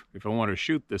was. If I wanted to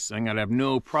shoot this thing, I'd have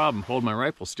no problem holding my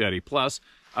rifle steady. Plus,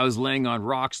 I was laying on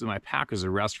rocks in my pack as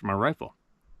a rest for my rifle.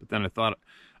 But then I thought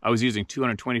I was using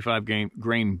 225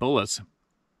 grain bullets.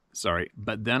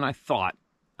 But then I thought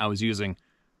I was using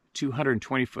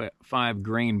 225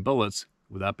 grain bullets.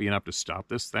 Would that be enough to stop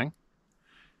this thing?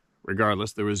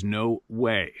 Regardless, there was no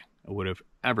way I would have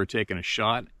ever taken a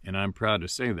shot, and I'm proud to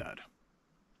say that.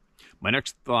 My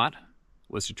next thought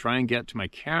was to try and get to my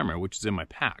camera, which is in my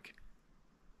pack.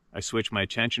 I switched my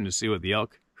attention to see what the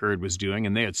elk herd was doing,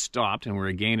 and they had stopped and were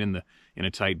again in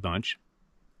a tight bunch.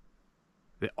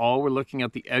 They all were looking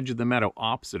at the edge of the meadow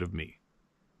opposite of me.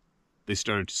 They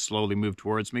started to slowly move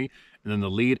towards me, and then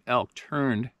the lead elk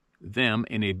turned them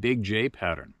in a big J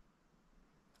pattern.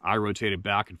 I rotated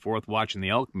back and forth watching the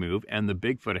elk move and the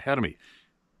Bigfoot ahead of me.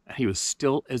 And he was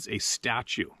still as a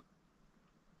statue.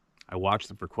 I watched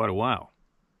them for quite a while.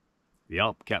 The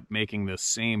elk kept making this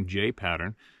same J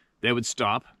pattern. They would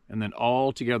stop and then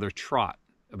all together trot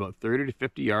about 30 to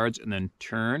 50 yards and then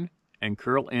turn and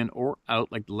curl in or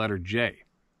out like the letter J.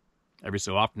 Every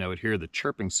so often I would hear the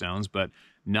chirping sounds, but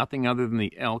nothing other than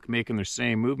the elk making their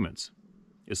same movements.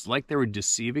 It's like they were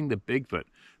deceiving the Bigfoot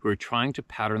who were trying to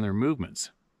pattern their movements.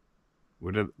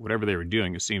 Whatever they were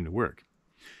doing, it seemed to work.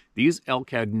 These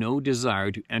elk had no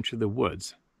desire to enter the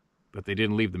woods, but they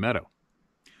didn't leave the meadow.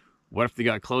 What if they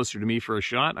got closer to me for a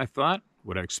shot, I thought?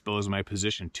 Would I expose my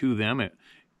position to them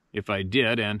if I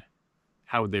did, and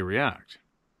how would they react?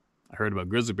 I heard about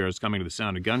grizzly bears coming to the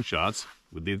sound of gunshots.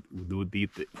 Would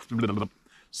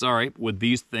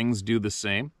these things do the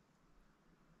same?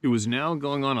 It was now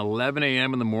going on 11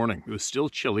 a.m. in the morning. It was still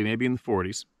chilly, maybe in the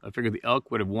 40s. I figured the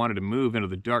elk would have wanted to move into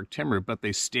the dark timber, but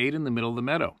they stayed in the middle of the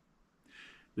meadow.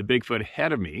 The Bigfoot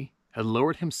ahead of me had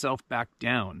lowered himself back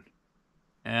down,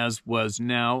 was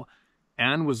now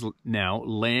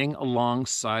laying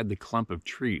alongside the clump of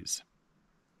trees.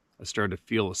 I started to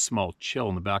feel a small chill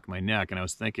in the back of my neck, and I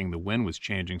was thinking the wind was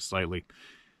changing slightly.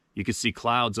 You could see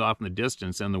clouds off in the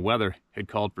distance, and the weather had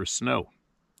called for snow.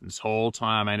 This whole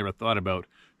time, I never thought about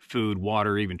food,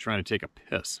 water, even trying to take a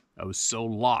piss. I was so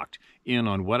locked in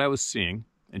on what I was seeing,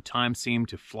 and time seemed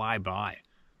to fly by.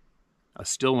 I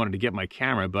still wanted to get my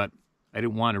camera, but I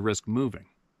didn't want to risk moving.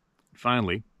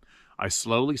 Finally, I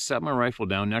slowly set my rifle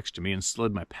down next to me and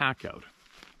slid my pack out.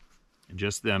 And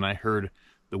just then, I heard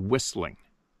the whistling,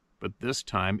 but this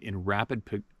time in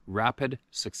rapid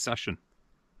succession,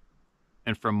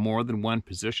 and from more than one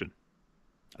position.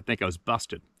 I think I was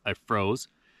busted. I froze,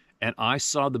 and I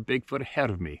saw the Bigfoot ahead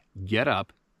of me get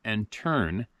up and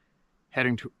turn,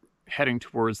 heading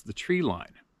towards the tree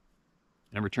line.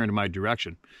 It never turned in my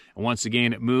direction, and once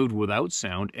again it moved without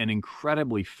sound and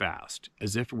incredibly fast,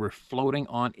 as if it were floating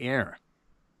on air.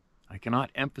 I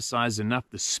cannot emphasize enough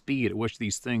the speed at which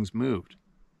these things moved.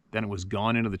 Then it was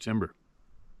gone into the timber.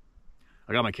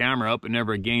 I got my camera up, and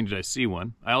never again did I see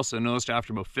one. I also noticed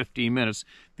after about 15 minutes,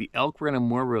 the elk were in a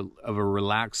more of a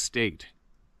relaxed state.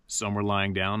 Some were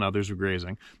lying down, others were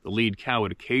grazing. The lead cow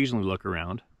would occasionally look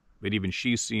around, but even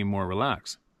she seemed more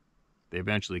relaxed. They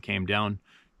eventually came down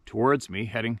towards me,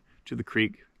 heading to the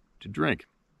creek to drink.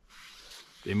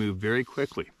 They moved very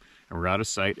quickly and were out of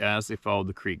sight as they followed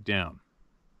the creek down.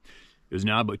 It was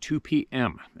now about 2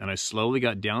 p.m., and I slowly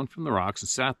got down from the rocks and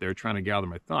sat there trying to gather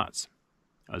my thoughts.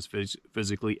 I was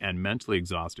physically and mentally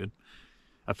exhausted.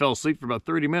 I fell asleep for about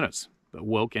 30 minutes, but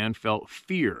woke and felt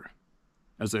fear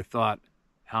as I thought,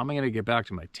 how am I going to get back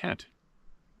to my tent?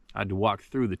 I had to walk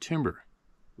through the timber.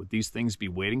 Would these things be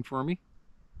waiting for me?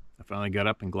 I finally got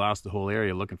up and glassed the whole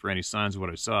area looking for any signs of what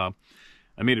I saw.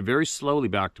 I made it very slowly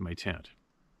back to my tent.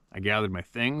 I gathered my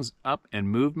things up and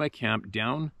moved my camp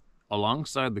down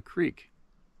alongside the creek.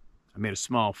 I made a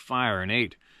small fire and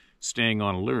ate, staying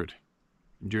on alert.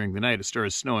 During the night, it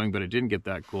started snowing, but it didn't get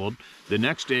that cold. The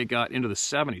next day, it got into the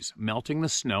 70s, melting the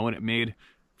snow, and it made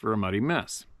for a muddy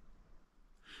mess.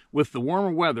 With the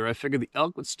warmer weather, I figured the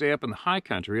elk would stay up in the high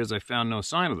country as I found no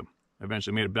sign of them. I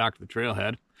eventually made it back to the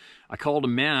trailhead. I called a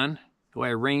man who I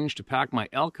arranged to pack my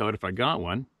elk out if I got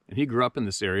one, and he grew up in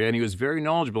this area, and he was very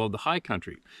knowledgeable of the high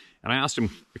country. And I asked him,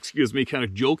 kind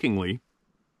of jokingly,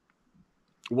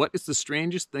 what is the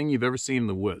strangest thing you've ever seen in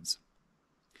the woods?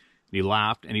 And he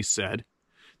laughed, and he said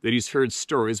that he's heard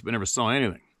stories but never saw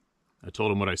anything. I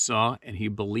told him what I saw, and he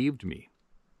believed me.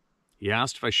 He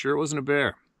asked if I sure it wasn't a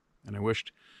bear, and I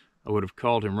wished I would have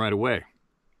called him right away.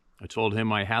 I told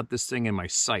him I had this thing in my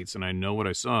sights, and I know what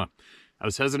I saw. I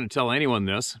was hesitant to tell anyone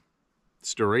this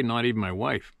story, not even my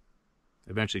wife.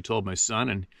 I eventually told my son,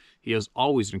 and he has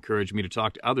always encouraged me to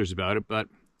talk to others about it, but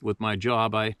with my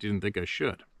job, I didn't think I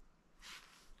should.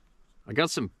 I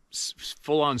got some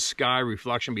full-on sky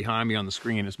reflection behind me on the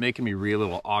screen. It's making me real a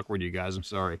little awkward, you guys. I'm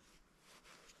sorry.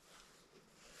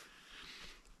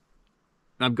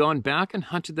 I've gone back and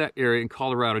hunted that area in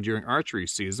Colorado during archery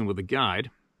season with a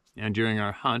guide, and during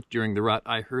our hunt, during the rut,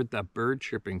 I heard that bird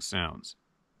chirping sounds.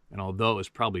 And although it was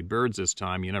probably birds this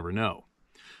time, you never know.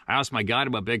 I asked my guide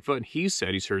about Bigfoot, and he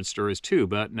said he's heard stories too,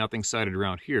 but nothing sighted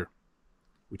around here.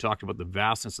 We talked about the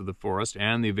vastness of the forest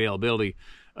and the availability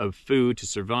of food to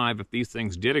survive if these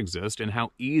things did exist, and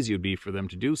how easy it would be for them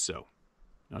to do so.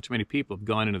 Not too many people have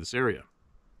gone into this area.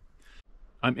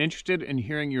 I'm interested in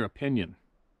hearing your opinion.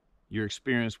 Your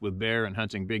experience with bear and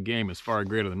hunting big game is far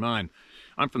greater than mine.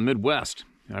 I'm from the Midwest,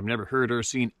 and I've never heard or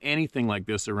seen anything like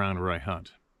this around where I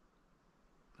hunt.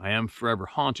 I am forever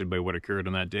haunted by what occurred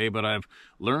on that day, but I've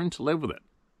learned to live with it.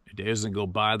 A day doesn't go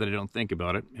by that I don't think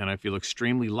about it, and I feel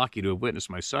extremely lucky to have witnessed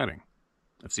my sighting.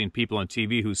 I've seen people on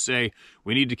TV who say,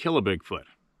 we need to kill a Bigfoot.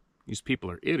 These people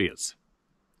are idiots.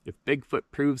 If Bigfoot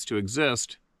proves to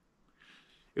exist,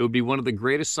 it would be one of the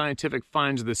greatest scientific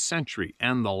finds of this century,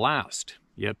 and the last.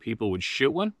 Yet people would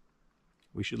shoot one?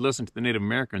 We should listen to the Native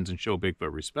Americans and show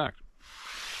Bigfoot respect.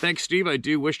 Thanks, Steve. I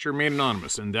do wish to remain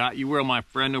anonymous, and that you will, my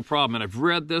friend, no problem. And I've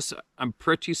read this. I'm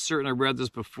pretty certain I read this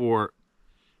before,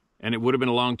 and it would have been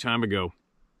a long time ago.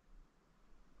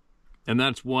 And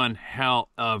that's one hell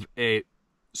of a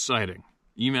sighting.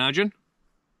 You imagine?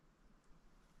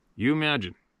 You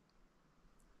imagine.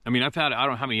 I mean, I don't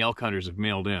know how many elk hunters have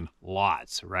mailed in.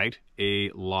 Lots, right? A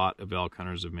lot of elk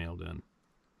hunters have mailed in.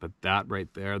 But that right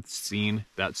there, that scene,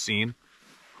 that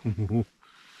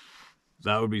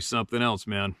would be something else,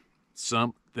 man.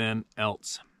 Something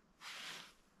else.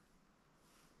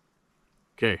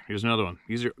 Okay, here's another one.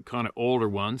 These are kind of older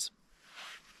ones,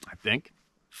 I think.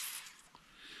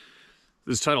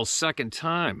 This is titled Second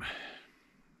Time.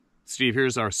 Steve,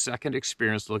 here's our second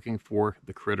experience looking for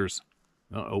the critters.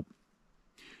 Uh-oh.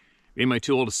 Me and my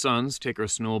two oldest sons take our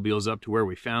snowmobiles up to where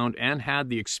we found and had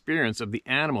the experience of the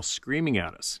animal screaming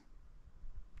at us.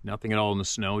 Nothing at all in the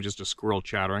snow, just a squirrel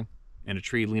chattering and a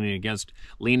tree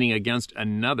leaning against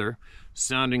another,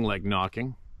 sounding like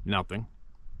knocking. Nothing.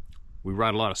 We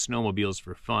ride a lot of snowmobiles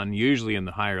for fun, usually in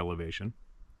the higher elevation.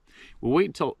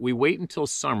 We wait until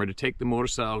summer to take the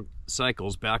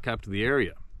motorcycles back up to the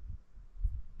area.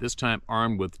 This time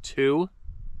armed with two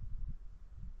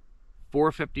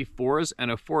 454s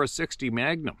and a 460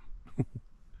 Magnum.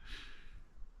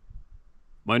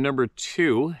 My number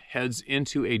two heads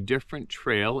into a different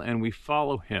trail and we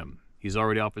follow him. He's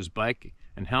already off his bike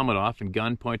and helmet off and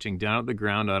gun pointing down at the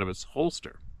ground out of its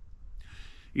holster.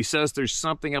 He says there's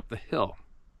something up the hill.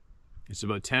 It's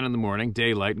about 10 in the morning,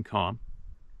 daylight and calm.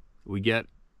 We get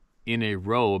in a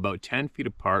row about 10 feet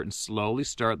apart and slowly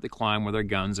start the climb with our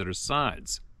guns at our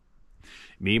sides.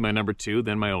 Me, my number two,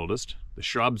 then my oldest. The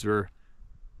shrubs were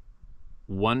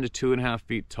 1 to 2.5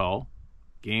 feet tall.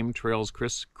 Game trails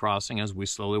crisscrossing as we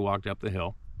slowly walked up the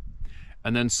hill.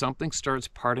 And then something starts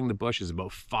parting the bushes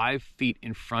about 5 feet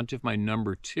in front of my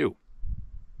number two.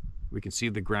 We can see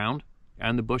the ground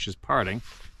and the bushes parting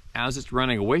as it's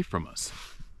running away from us.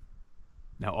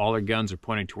 Now all our guns are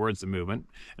pointing towards the movement,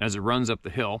 and as it runs up the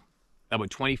hill, about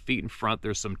 20 feet in front,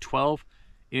 there's some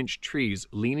 12-inch trees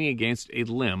leaning against a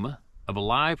limb of a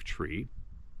live tree,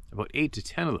 about 8 to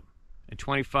 10 of them, and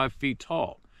 25 feet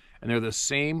tall. And they're the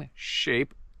same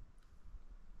shape.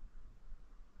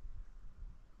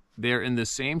 They're in the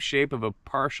same shape of a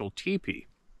partial teepee.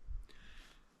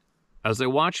 As I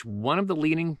watch,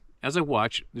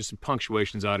 there's some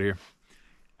punctuations out here.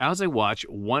 As I watch,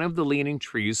 one of the leaning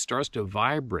trees starts to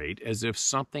vibrate as if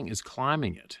something is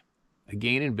climbing it,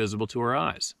 again invisible to our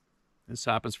eyes. This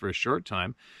happens for a short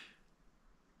time.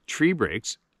 Tree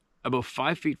breaks about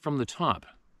 5 feet from the top.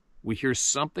 We hear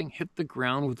something hit the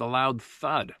ground with a loud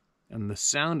thud and the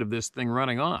sound of this thing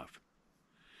running off.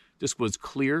 This was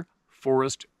clear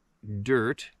forest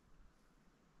dirt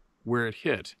where it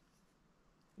hit.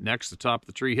 Next, the top of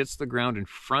the tree hits the ground in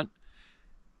front.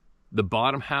 The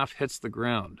bottom half hits the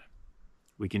ground.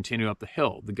 We continue up the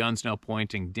hill. The gun's now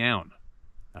pointing down.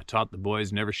 I taught the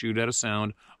boys never shoot at a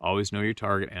sound, always know your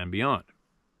target and beyond.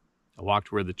 I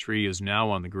walked where the tree is now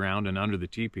on the ground and under the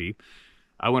teepee.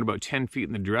 I went about 10 feet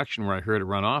in the direction where I heard it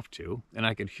run off to, and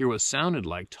I could hear what sounded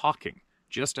like talking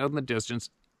just out in the distance.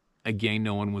 Again,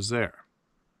 no one was there.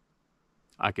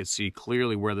 I could see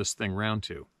clearly where this thing ran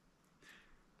to.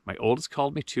 My oldest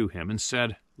called me to him and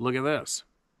said, "Look at this."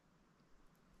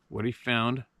 What he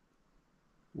found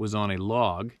was on a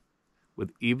log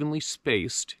with evenly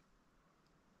spaced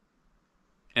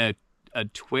a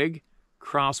twig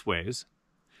crossways,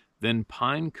 then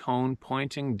pine cone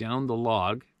pointing down the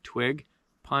log, twig,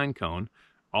 pine cone,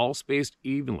 all spaced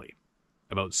evenly,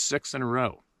 about 6 in a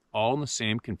row, all in the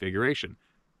same configuration.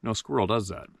 No squirrel does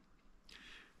that.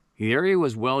 The area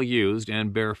was well used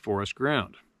and bare forest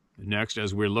ground. Next,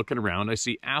 as we're looking around, I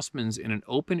see aspens in an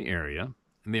open area,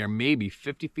 and they are maybe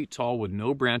 50 feet tall with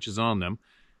no branches on them,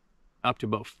 up to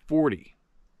about 40.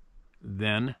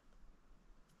 Then,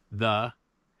 the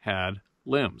had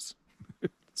limbs.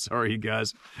 Sorry, you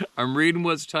guys. I'm reading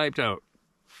what's typed out.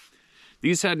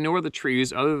 These had no other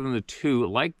trees other than the two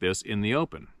like this in the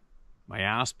open. My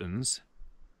aspens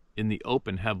in the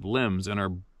open have limbs and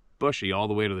are bushy all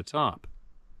the way to the top.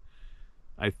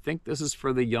 I think this is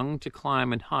for the young to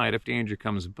climb and hide if danger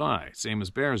comes by, same as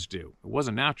bears do. It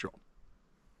wasn't natural.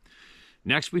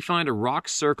 Next, we find a rock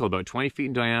circle about 20 feet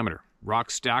in diameter.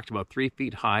 Rocks stacked about 3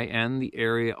 feet high, and the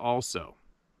area also.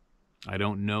 I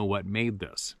don't know what made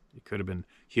this. It could have been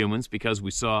humans because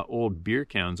we saw old beer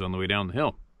cans on the way down the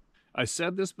hill. I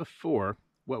said this before.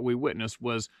 What we witnessed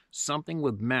was something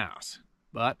with mass,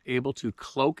 but able to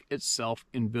cloak itself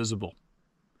invisible.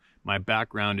 My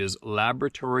background is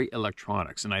laboratory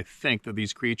electronics, and I think that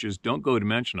these creatures don't go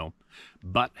dimensional,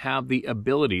 but have the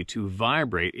ability to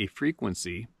vibrate a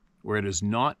frequency where it is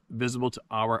not visible to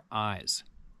our eyes,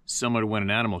 similar to when an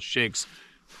animal shakes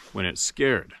when it's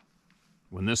scared.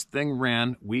 When this thing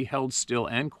ran, we held still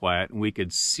and quiet, and we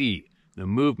could see the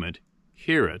movement,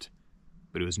 hear it,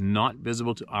 but it was not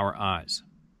visible to our eyes.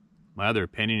 My other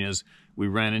opinion is we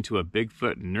ran into a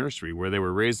Bigfoot nursery where they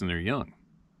were raising their young.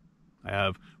 I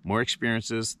have more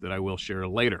experiences that I will share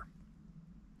later.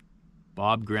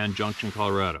 Bob, Grand Junction,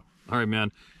 Colorado. All right,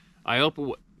 man. I hope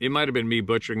it might have been me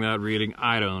butchering that reading.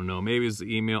 I don't know. Maybe it's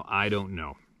the email. I don't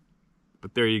know.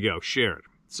 But there you go. Share it.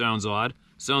 Sounds odd.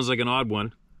 Sounds like an odd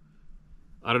one.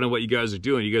 I don't know what you guys are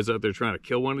doing. You guys out there trying to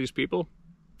kill one of these people?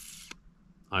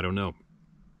 I don't know.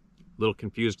 A little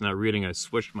confused in that reading. I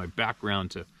switched my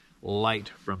background to light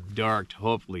from dark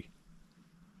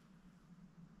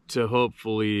to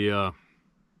hopefully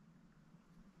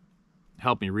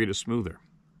help me read it smoother.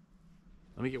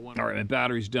 Let me get one. All right, my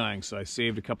battery's dying, so I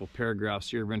saved a couple paragraphs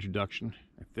here of introduction,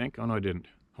 I think. Oh, no, I didn't.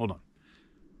 Hold on.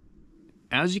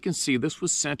 As you can see, this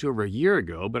was sent over a year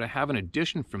ago, but I have an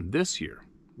addition from this year.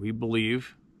 We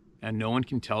believe, and no one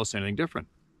can tell us anything different.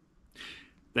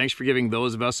 Thanks for giving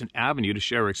those of us an avenue to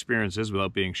share our experiences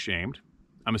without being shamed.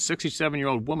 I'm a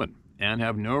 67-year-old woman and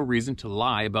have no reason to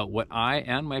lie about what I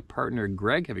and my partner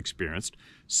Greg have experienced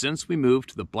since we moved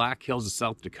to the Black Hills of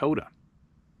South Dakota.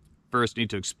 First, I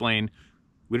need to explain,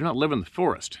 we do not live in the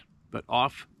forest, but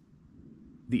off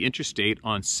the interstate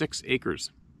on 6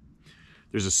 acres.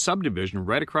 There's a subdivision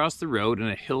right across the road and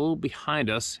a hill behind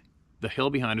us. The hill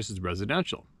behind us is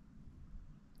residential.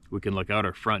 We can look out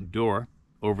our front door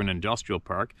over an industrial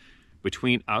park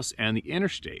between us and the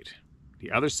interstate.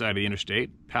 The other side of the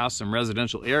interstate, past some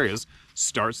residential areas,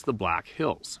 starts the Black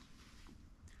Hills.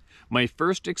 My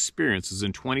first experience was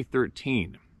in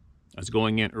 2013. I was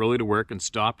going in early to work and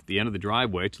stopped at the end of the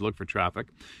driveway to look for traffic.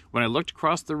 When I looked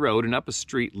across the road and up a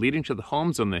street leading to the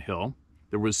homes on the hill,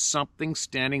 there was something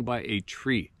standing by a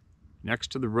tree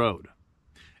next to the road.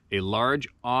 A large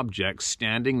object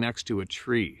standing next to a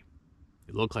tree.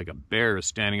 It looked like a bear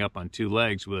standing up on 2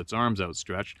 legs with its arms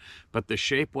outstretched, but the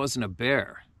shape wasn't a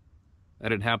bear. I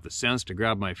didn't have the sense to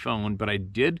grab my phone, but I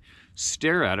did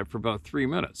stare at it for about 3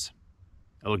 minutes.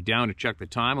 I looked down to check the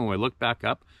time, and when I looked back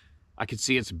up, I could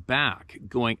see its back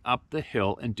going up the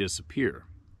hill and disappear.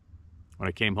 When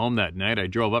I came home that night, I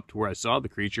drove up to where I saw the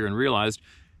creature and realized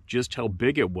just how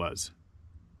big it was.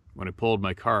 When I pulled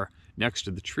my car next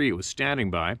to the tree it was standing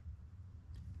by,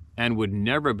 and would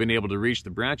never have been able to reach the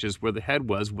branches where the head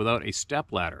was without a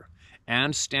stepladder,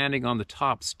 and standing on the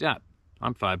top step.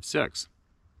 I'm 5'6".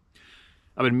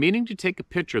 I've been meaning to take a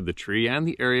picture of the tree and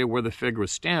the area where the figure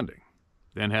was standing,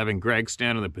 then having Greg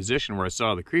stand in the position where I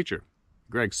saw the creature.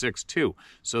 Greg's 6'2",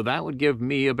 so that would give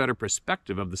me a better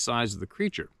perspective of the size of the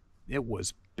creature. It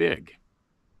was big.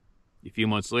 A few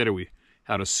months later, we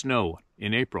had a snow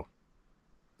in April.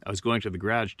 I was going to the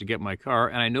garage to get my car,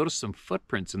 and I noticed some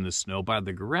footprints in the snow by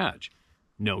the garage.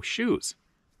 No shoes.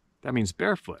 That means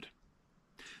barefoot.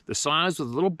 The size was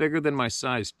a little bigger than my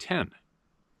size 10.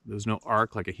 There was no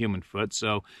arc like a human foot,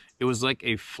 so it was like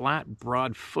a flat,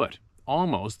 broad foot,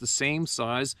 almost the same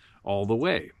size all the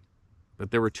way.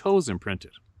 But there were toes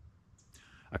imprinted.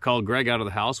 I called Greg out of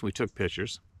the house and we took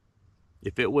pictures.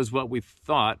 If it was what we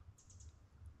thought,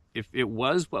 it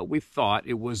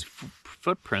was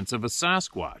footprints of a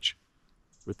Sasquatch.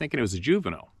 We're thinking it was a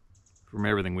juvenile, from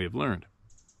everything we have learned.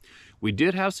 We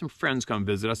did have some friends come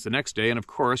visit us the next day, and of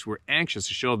course, we're anxious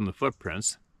to show them the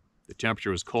footprints. The temperature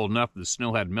was cold enough that the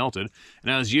snow had melted,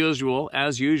 and as usual,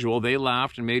 they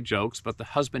laughed and made jokes, but the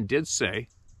husband did say,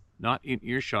 not in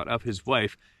earshot of his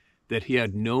wife, that he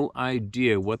had no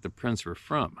idea what the prints were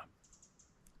from.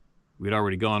 We'd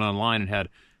already gone online and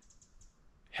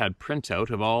had printout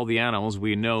of all the animals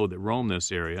we know that roam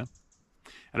this area.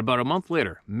 And about a month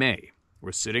later, May,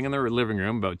 we're sitting in the living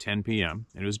room about 10 p.m.,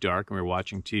 and it was dark and we were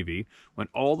watching TV, when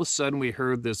all of a sudden we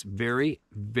heard this very,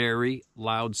 very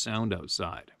loud sound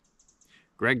outside.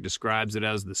 Greg describes it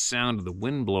as the sound of the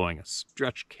wind blowing a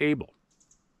stretched cable.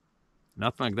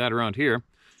 Nothing like that around here.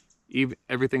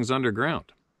 Everything's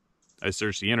underground. I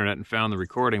searched the internet and found the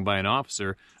recording by an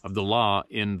officer of the law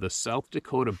in the South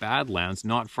Dakota Badlands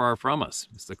not far from us.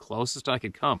 It's the closest I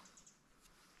could come.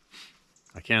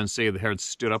 I can say the hair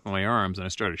stood up on my arms and I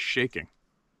started shaking.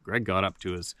 Greg got up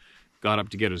to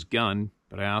get his gun,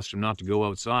 but I asked him not to go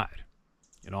outside.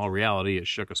 In all reality, it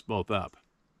shook us both up.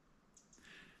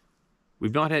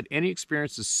 We've not had any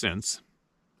experiences since.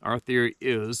 Our theory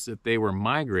is that they were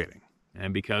migrating,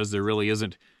 and because there really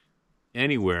isn't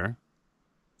anywhere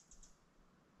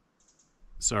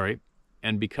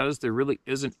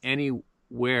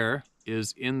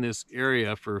is in this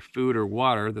area for food or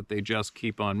water, that they just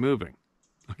keep on moving.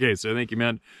 Okay, so I think you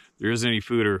meant there isn't any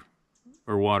food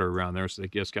or water around there, so they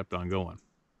just kept on going.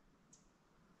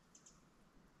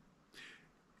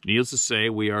 Needless to say,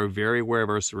 we are very aware of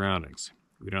our surroundings.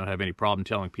 We don't have any problem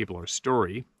telling people our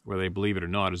story. Whether they believe it or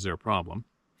not is their problem.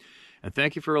 And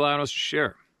thank you for allowing us to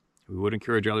share. We would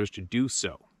encourage others to do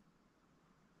so.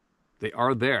 They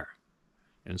are there,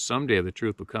 and someday the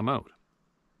truth will come out.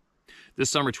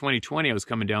 This summer 2020, I was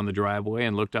coming down the driveway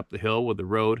and looked up the hill with a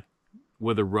road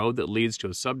that leads to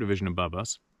a subdivision above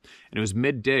us. And it was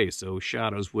midday, so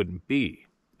shadows wouldn't be.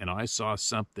 And I saw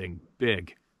something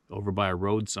big over by a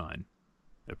road sign.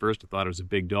 At first I thought it was a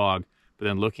big dog, but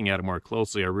then looking at it more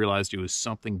closely, I realized it was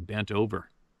something bent over.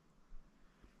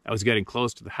 I was getting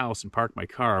close to the house and parked my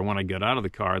car, and when I got out of the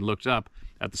car and looked up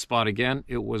at the spot again,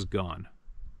 it was gone.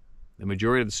 The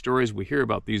majority of the stories we hear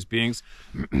about these beings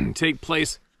take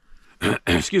place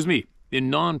in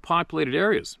non-populated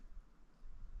areas.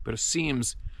 But it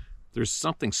seems there's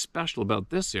something special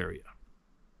about this area.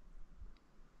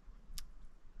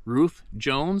 Ruth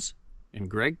Jones and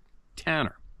Greg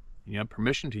Tanner. You have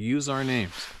permission to use our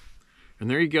names. And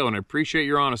there you go, and I appreciate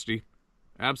your honesty.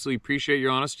 Absolutely appreciate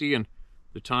your honesty and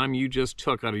the time you just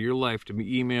took out of your life to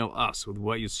email us with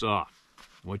what you saw,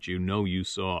 what you know you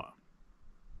saw.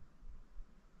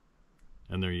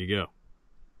 And there you go.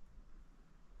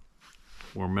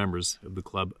 We're members of the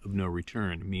Club of No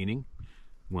Return, meaning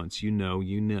once you know,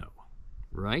 you know.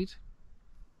 Right?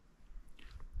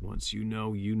 Once you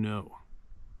know, you know.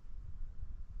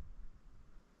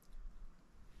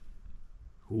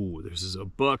 Ooh, this is a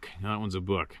book. That one's a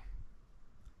book.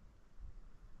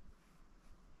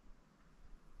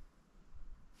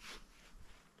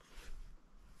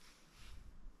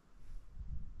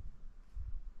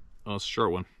 Oh, it's a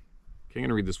short one. Okay, I'm going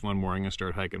to read this one more. I'm going to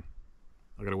start hiking.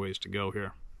 I got a ways to go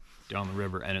here down the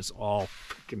river, and it's all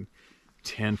freaking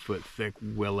 10-foot thick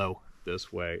willow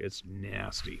this way. It's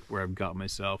nasty where I've got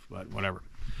myself, but whatever.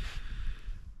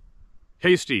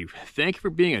 Hey, Steve, thank you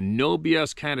for being a no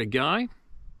BS kind of guy.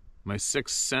 My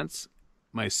sixth sense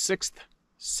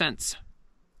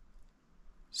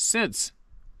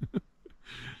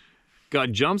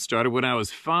got jump-started when I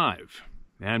was 5.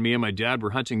 And me and my dad were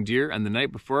hunting deer, and the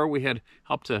night before we had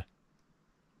helped a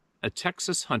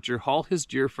Texas hunter haul his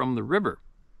deer from the river.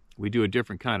 We do a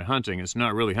different kind of hunting. It's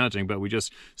not really hunting, but we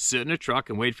just sit in a truck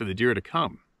and wait for the deer to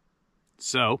come.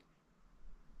 So,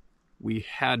 we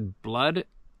had blood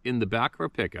in the back of our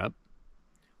pickup.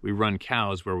 We run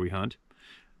cows where we hunt.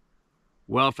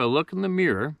 Well, if I look in the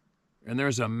mirror, and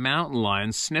there's a mountain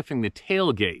lion sniffing the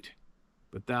tailgate,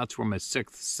 but that's where my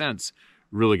sixth sense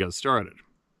really got started.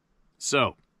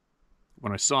 So,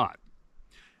 when I saw it,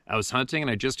 I was hunting and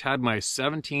I just had my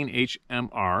 17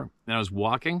 HMR and I was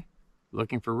walking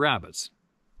looking for rabbits.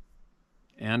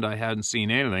 And I hadn't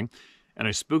seen anything and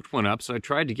I spooked one up, so I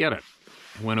tried to get it.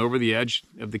 I went over the edge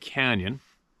of the canyon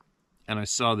and I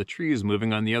saw the trees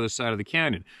moving on the other side of the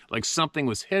canyon, like something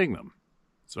was hitting them.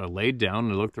 So I laid down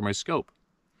and I looked through my scope.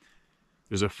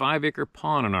 There's a 5-acre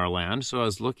pond on our land, so I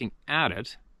was looking at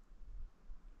it.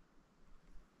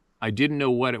 I didn't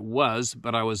know what it was,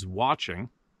 but I was watching.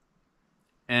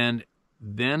 And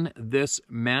then this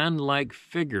man-like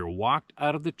figure walked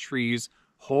out of the trees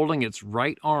holding its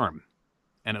right arm.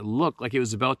 And it looked like it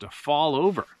was about to fall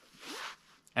over.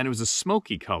 And it was a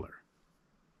smoky color.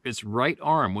 Its right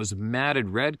arm was matted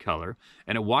red color,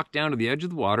 and it walked down to the edge of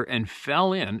the water and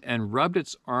fell in and rubbed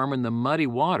its arm in the muddy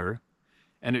water,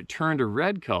 and it turned a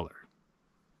red color.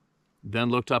 Then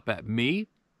looked up at me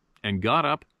and got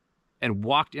up and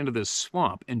walked into the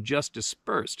swamp and just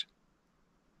dispersed.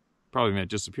 Probably meant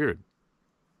disappeared.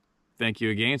 Thank you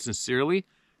again, sincerely,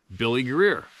 Billy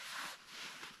Greer.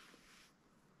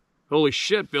 Holy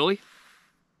shit, Billy.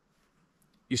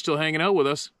 You still hanging out with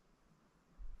us?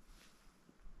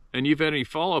 And you've had any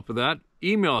follow-up of that,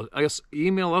 email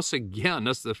us again.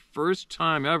 That's the first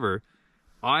time ever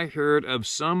I heard of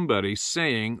somebody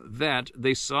saying that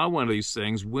they saw one of these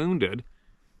things wounded,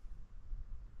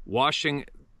 washing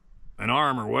an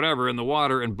arm or whatever in the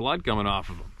water and blood coming off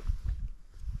of them.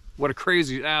 What a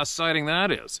crazy ass sighting that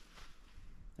is.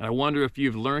 And I wonder if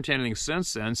you've learned anything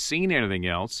since then, seen anything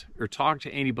else, or talked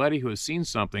to anybody who has seen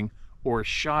something or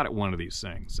shot at one of these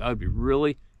things. That would be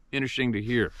really interesting to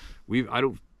hear. We've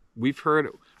heard,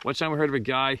 one time we heard of a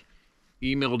guy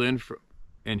emailed in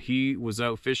and he was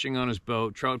out fishing on his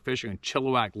boat, trout fishing in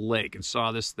Chilliwack Lake, and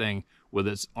saw this thing with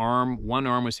its arm, one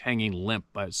arm was hanging limp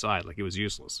by its side, like it was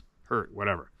useless, hurt,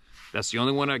 whatever. That's the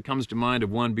only one that comes to mind of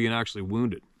one being actually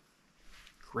wounded.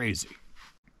 Crazy.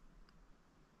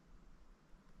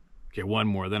 Okay, one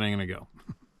more, then I'm gonna go.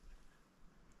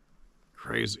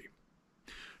 Crazy.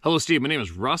 Hello, Steve. My name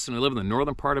is Russ, and I live in the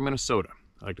northern part of Minnesota.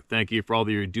 I'd like to thank you for all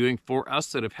that you're doing for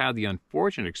us that have had the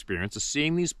unfortunate experience of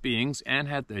seeing these beings and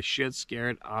had the shit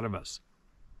scared out of us.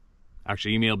 I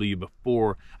actually emailed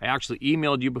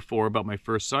you before about my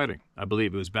first sighting. I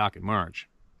believe it was back in March.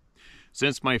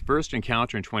 Since my first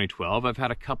encounter in 2012, I've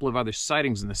had a couple of other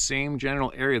sightings in the same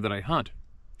general area that I hunt.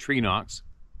 Tree knocks,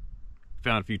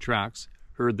 found a few tracks,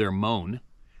 heard their moan,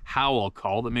 howl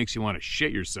call that makes you want to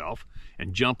shit yourself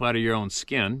and jump out of your own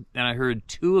skin, and I heard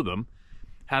 2 of them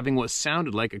having what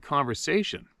sounded like a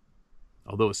conversation.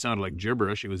 Although it sounded like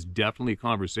gibberish, it was definitely a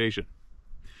conversation.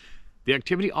 The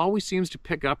activity always seems to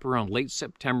pick up around late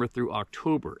September through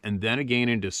October, and then again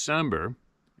in December,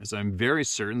 as I'm very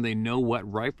certain they know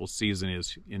what rifle season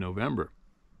is in November,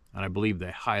 and I believe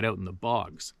they hide out in the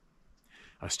bogs.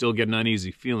 I still get an uneasy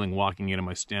feeling walking into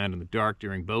my stand in the dark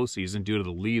during bow season due to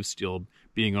the leaves still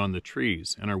being on the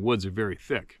trees, and our woods are very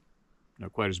thick.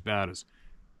 Not quite as bad as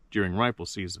during rifle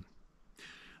season.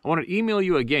 I want to email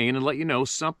you again and let you know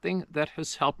something that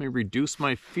has helped me reduce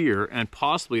my fear and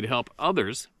possibly to help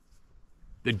others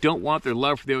that don't want their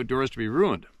love for the outdoors to be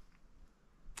ruined.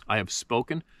 I have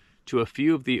spoken to a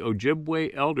few of the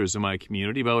Ojibwe elders in my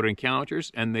community about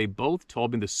encounters, and they both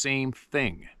told me the same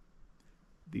thing.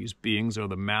 These beings are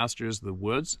the masters of the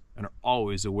woods and are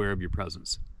always aware of your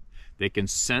presence. They can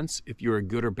sense if you are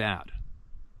good or bad.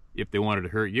 If they wanted to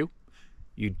hurt you,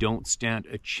 you don't stand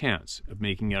a chance of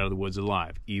making it out of the woods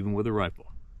alive, even with a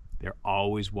rifle. They're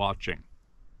always watching.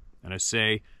 And I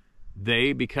say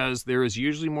they because there is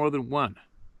usually more than one.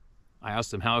 I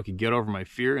asked them how I could get over my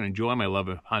fear and enjoy my love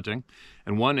of hunting,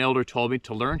 and one elder told me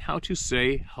to learn how to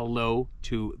say hello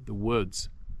to the woods,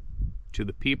 to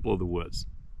the people of the woods.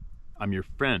 I'm your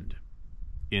friend,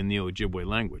 in the Ojibwe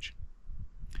language.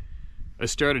 I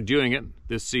started doing it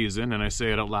this season, and I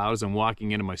say it out loud as I'm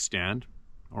walking into my stand,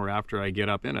 or after I get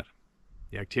up in it.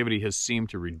 The activity has seemed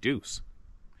to reduce.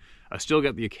 I still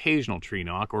get the occasional tree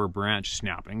knock or a branch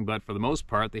snapping, but for the most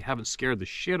part, they haven't scared the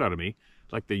shit out of me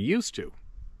like they used to.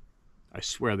 I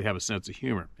swear they have a sense of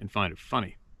humor and find it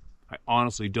funny. I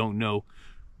honestly don't know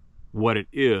what it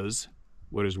is,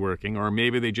 what is working, or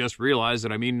maybe they just realize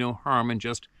that I mean no harm and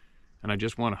I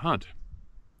just want to hunt.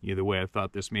 Either way, I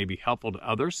thought this may be helpful to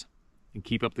others, and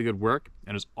keep up the good work,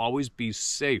 and as always, be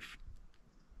safe.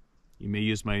 You may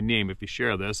use my name if you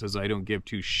share this, as I don't give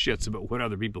 2 shits about what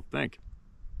other people think.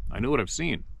 I know what I've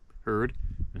seen, heard,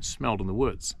 and smelled in the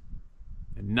woods,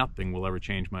 and nothing will ever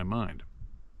change my mind.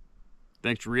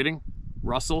 Thanks for reading.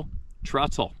 Russell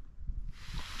Truttle.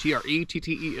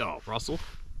 Trettel. Russell,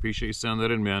 appreciate you sending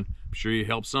that in, man. I'm sure you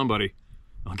helped somebody.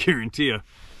 I'll guarantee you,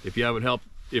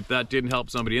 if that didn't help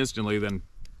somebody instantly, then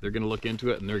they're going to look into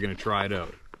it and they're going to try it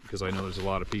out. because I know there's a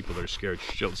lot of people that are scared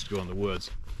shitless to go in the woods.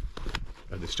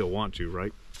 And they still want to,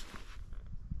 right?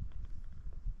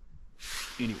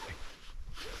 Anyway,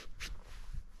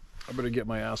 I better get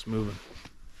my ass moving.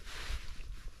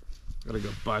 Gotta go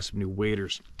buy some new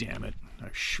waders, damn it. I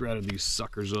shredded these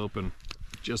suckers open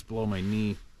just below my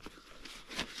knee.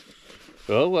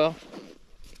 Oh well.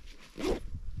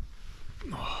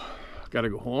 Gotta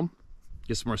go home,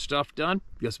 get some more stuff done,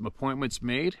 get some appointments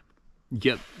made,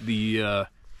 get the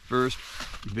first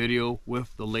video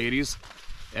with the ladies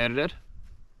edited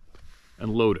and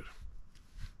loaded.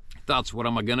 That's what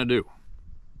I'm gonna do.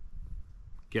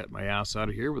 Get my ass out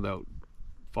of here without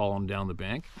falling down the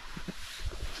bank.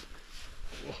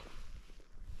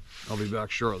 I'll be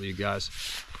back shortly, you guys.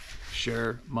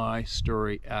 Share my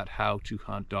story at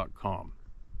howtohunt.com.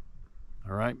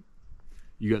 All right?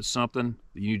 You got something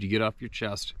that you need to get off your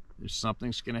chest. There's something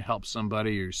that's going to help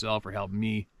somebody or yourself or help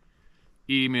me.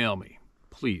 Email me.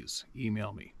 Please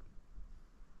email me.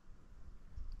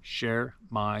 Share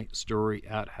my story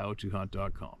at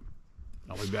howtohunt.com.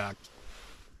 I'll be back.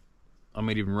 I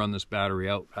might even run this battery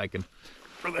out. I can,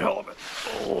 for the hell of it.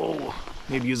 Oh,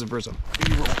 maybe use it for some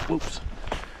B-roll. Whoops.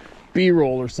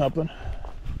 B-roll or something.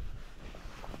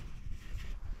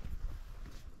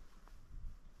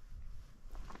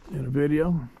 In a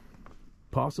video,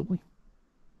 possibly.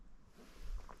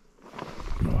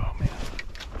 Oh man.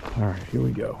 All right, here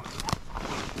we go.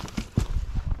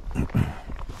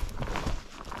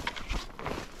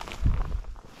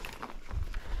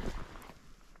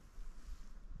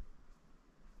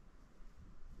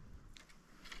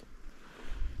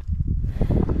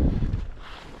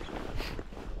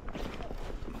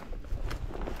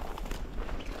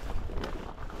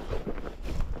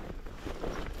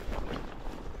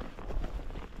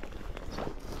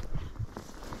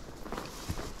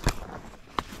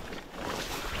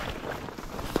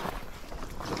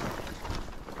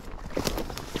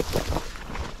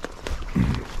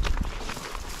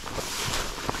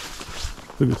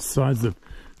 Look at the size of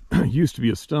used to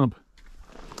be a stump.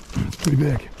 It's pretty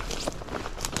big.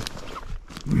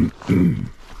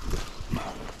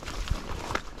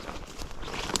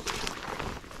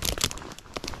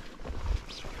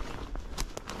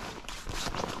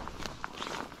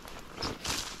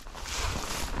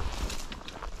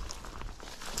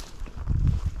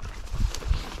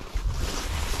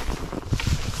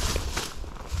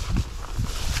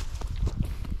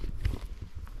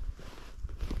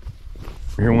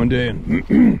 Here one day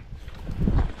and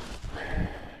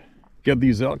get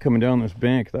these elk coming down this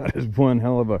bank. That is one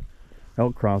hell of a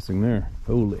elk crossing there.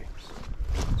 Holy.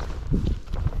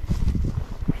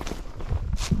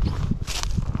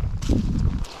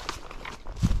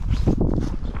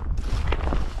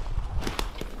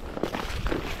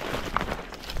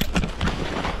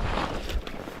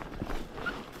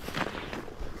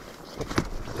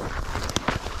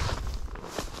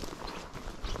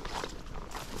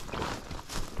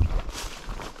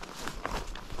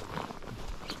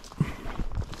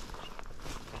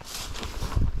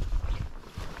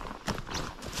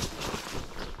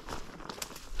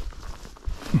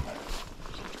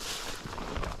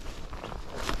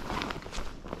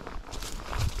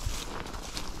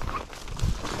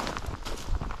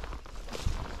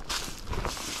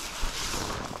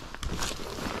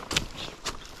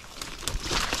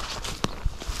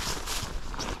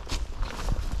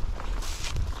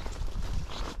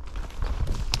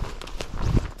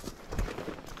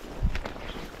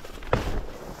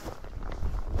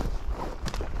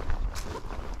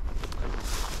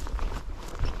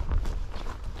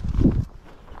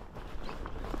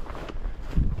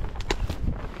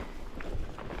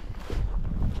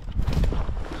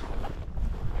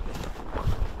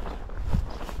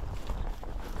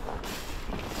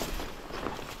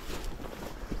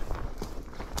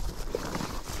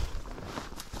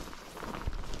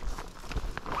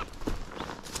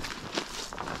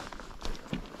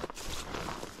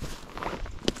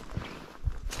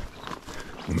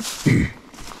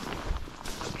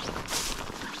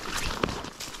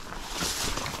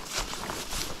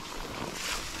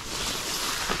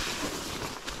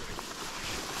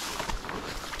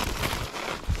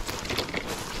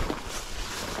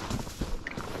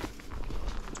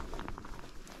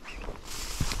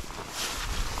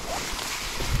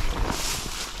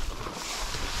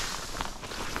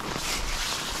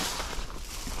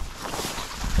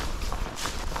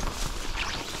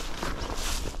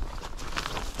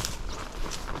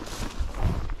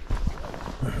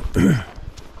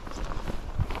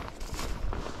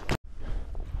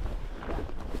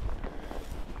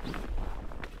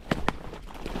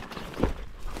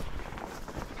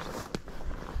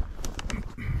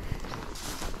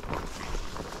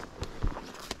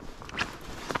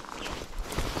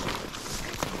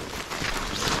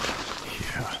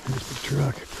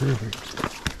 Perfect.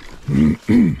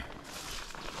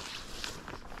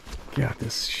 God,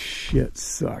 this shit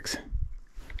sucks.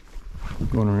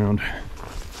 Going around. I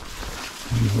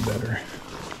know better.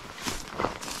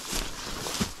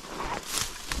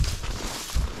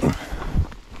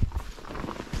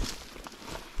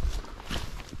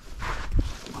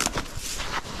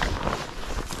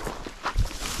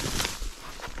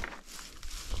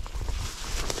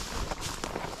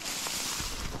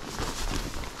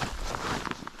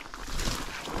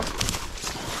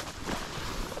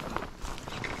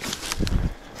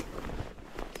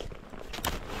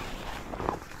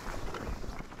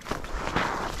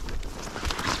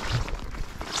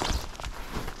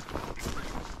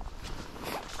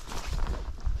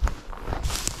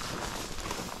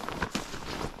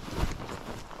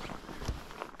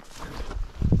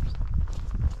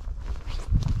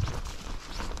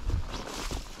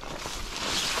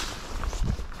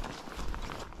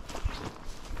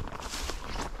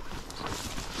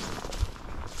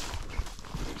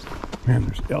 Man,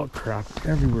 there's elk crap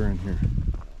everywhere in here.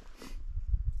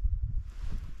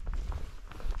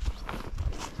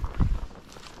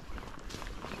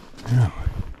 Now,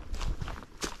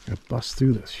 gotta bust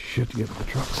through this shit to get to the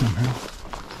truck somehow.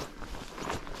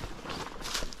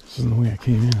 This isn't the way I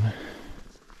came in.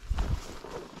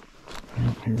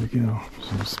 Well, here we go.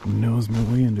 So just nose my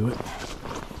way into it.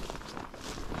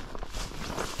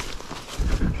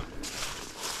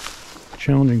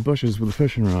 Challenging bushes with a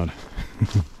fishing rod.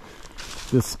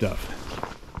 This stuff.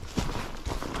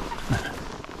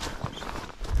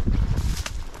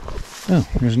 Oh,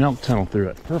 there's an elk tunnel through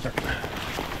it. Perfect.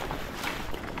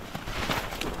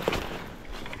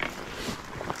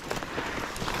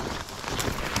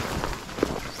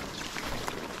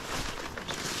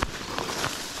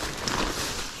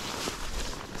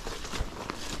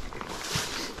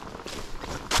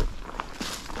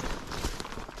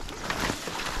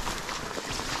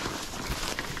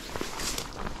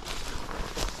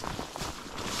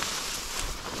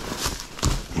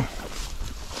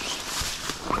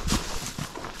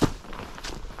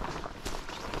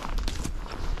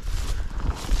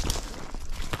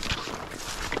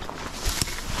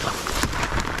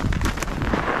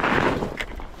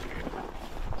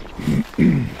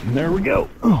 There we go.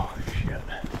 Oh shit!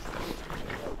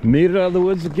 Made it out of the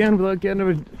woods again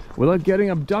without getting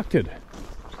abducted.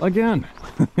 Again.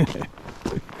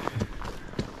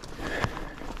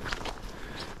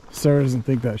 Sarah doesn't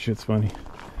think that shit's funny.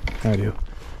 I do.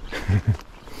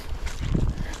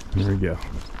 There we go.